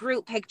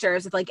group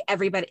pictures of like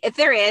everybody. If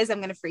there is,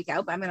 I'm gonna freak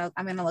out, but I'm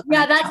gonna look.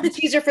 Yeah, that's the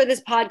teaser for this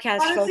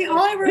podcast. Honestly, all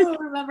I really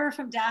remember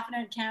from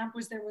Daphna at camp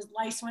was there was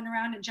lice went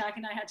around, and Jack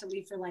and I had to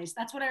leave for lice.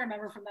 That's what I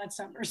remember from that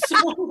summer. So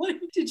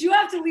did you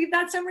have to leave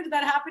that summer? Did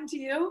that happen to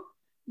you?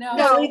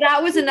 No,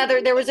 that was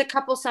another. There was a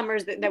couple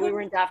summers that we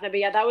were in Daphna, but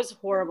yeah, that was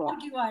horrible.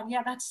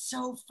 Yeah, that's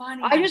so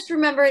funny. I just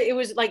remember it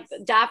was like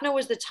Daphna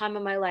was the time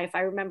of my life.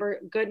 I remember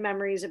good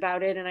memories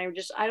about it, and I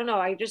don't know.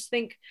 I just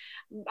think,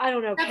 I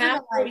don't know.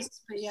 Camp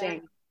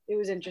It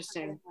was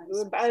interesting.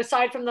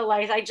 Aside from the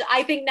lights,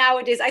 I think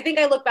nowadays, I think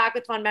I look back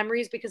with fond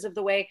memories because of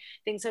the way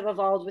things have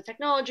evolved with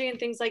technology and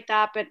things like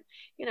that. But,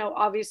 you know,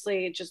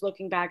 obviously just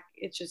looking back,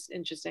 it's just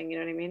interesting. You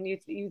know what I mean?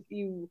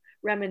 You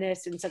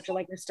reminisce in such a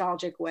like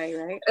nostalgic way,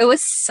 right? It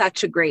was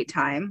such a great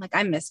time. Like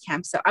I miss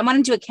camp. So I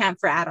want to do a camp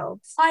for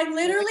adults. I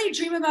literally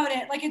dream about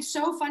it. Like, it's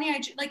so funny.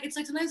 It's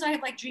like sometimes I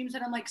have like dreams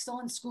that I'm like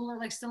still in school or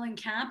like still in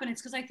camp. And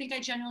it's because I think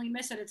I genuinely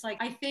miss it. It's like,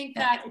 I think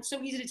that it's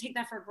so easy to take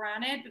that for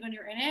granted when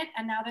you're in it.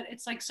 And now that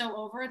it's like so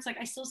over, it's like,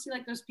 I still see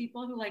like those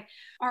people who like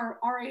are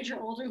our age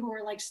or older who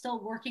are like still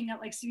working at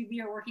like CBB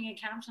or working at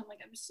camps. I'm like,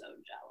 I'm so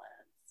jealous.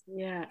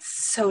 Yeah.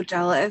 So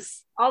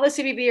jealous. All the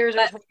CBBers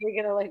are totally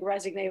gonna like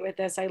resonate with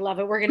this. I love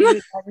it. We're gonna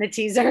use that in the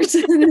teasers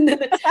in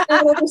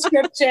the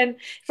description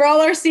for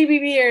all our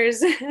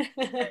CBBers.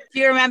 Do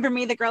you remember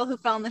me, the girl who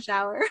fell in the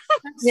shower?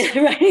 Yeah,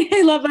 right.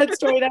 I love that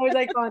story. That was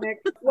iconic.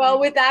 Well,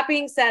 with that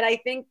being said, I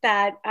think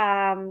that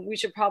we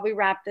should probably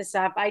wrap this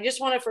up. I just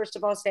want to first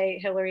of all say,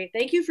 Hillary,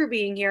 thank you for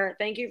being here.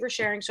 Thank you for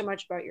sharing so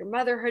much about your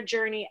motherhood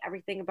journey,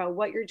 everything about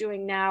what you're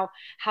doing now,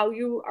 how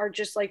you are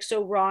just like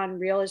so raw and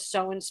real is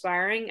so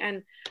inspiring.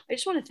 And I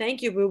just want to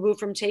thank you, Boo Boo,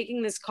 from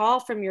taking this call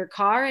from your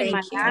car in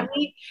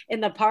Miami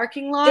in the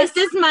parking lot. This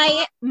is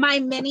my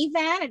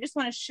minivan. I just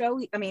want to show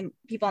you. I mean,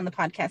 people on the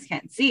podcast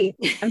can't see.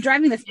 I'm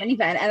driving this minivan,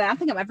 and I don't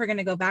think I'm ever going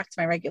to go back to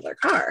my regular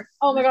car.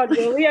 Oh my God,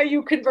 really? Are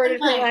you converted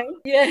for life?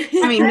 Yeah.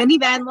 I mean,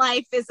 minivan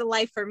life is a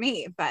life for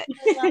me, but.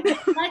 Let's end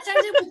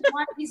it with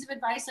one piece of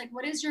advice. Like,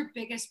 what is your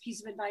biggest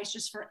piece of advice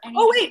just for any?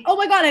 Oh wait! Oh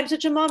my God! I'm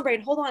such a mom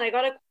brain. Hold on,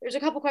 there's a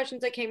couple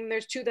questions that came in.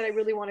 There's two that I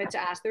really wanted to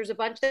ask. There's a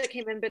bunch that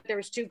came in, but there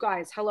was two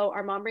guys. Hello,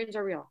 our mom brains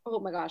are real. Oh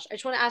my gosh! I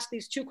just want to ask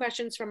these two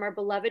questions from our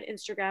beloved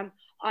Instagram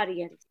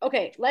audience.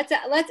 Okay, let's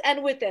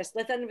end with this.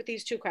 Let's end with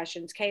these two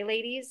questions. Okay,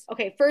 ladies.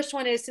 Okay, first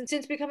one is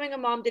since becoming a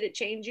mom, did it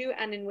change you,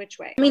 and in which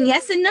way? I mean,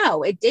 yes and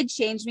no. It did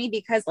change me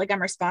because like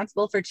I'm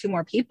responsible for two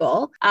more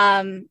people.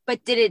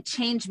 But did it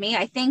change me?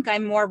 I think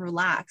I'm more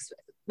relaxed,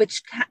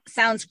 which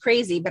sounds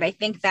crazy, but I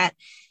think that,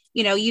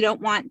 you know, you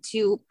don't want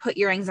to put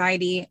your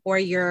anxiety or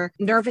your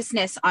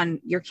nervousness on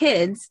your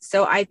kids.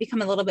 So I've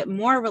become a little bit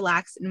more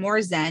relaxed and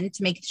more zen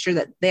to make sure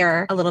that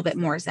they're a little bit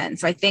more zen.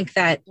 So I think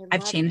that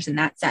I've changed in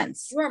that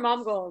sense. You are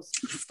mom goals.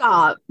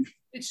 Stop.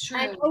 It's true.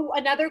 And,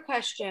 another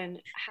question.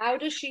 How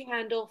does she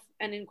handle,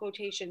 and in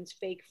quotations,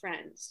 fake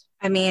friends?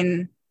 I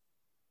mean,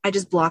 I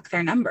just block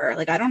their number.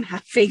 Like I don't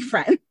have fake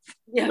friends.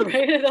 Yeah,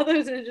 right. I thought that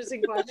was an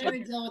interesting question. How do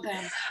we deal with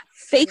them?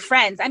 Fake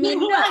friends. I mean,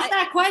 who asked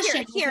that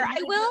question? Here,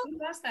 I will. Who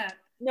asked that?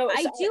 No,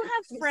 I do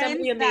have friends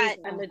that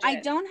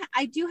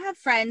I do have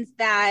friends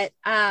that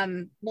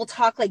will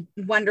talk like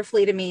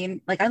wonderfully to me,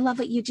 and like I love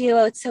what you do.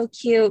 Oh, it's so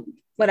cute,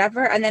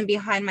 whatever. And then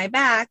behind my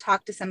back,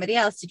 talk to somebody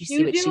else. Did you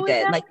see what she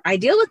did? Like I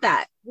deal with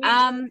that.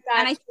 And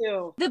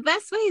the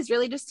best way is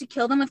really just to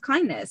kill them with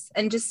kindness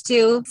and just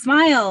to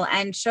smile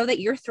and show that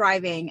you're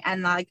thriving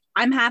and like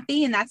I'm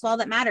happy and that's all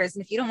that matters.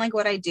 And if you don't like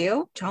what I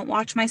do, don't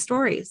watch my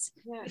stories.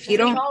 Yeah, if you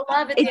don't, all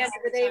love at the end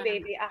of the day,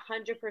 baby,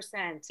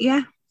 100%.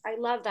 Yeah. I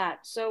love that.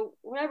 So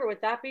whatever,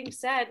 with that being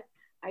said,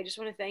 I just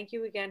want to thank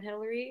you again,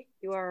 Hillary.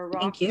 You are a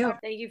rock star.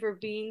 Thank you for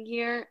being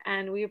here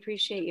and we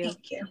appreciate you.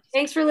 Thank you.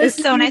 Thanks for listening.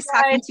 It's so nice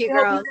talking to you,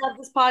 girls. Love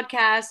this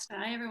podcast.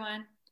 Bye, everyone.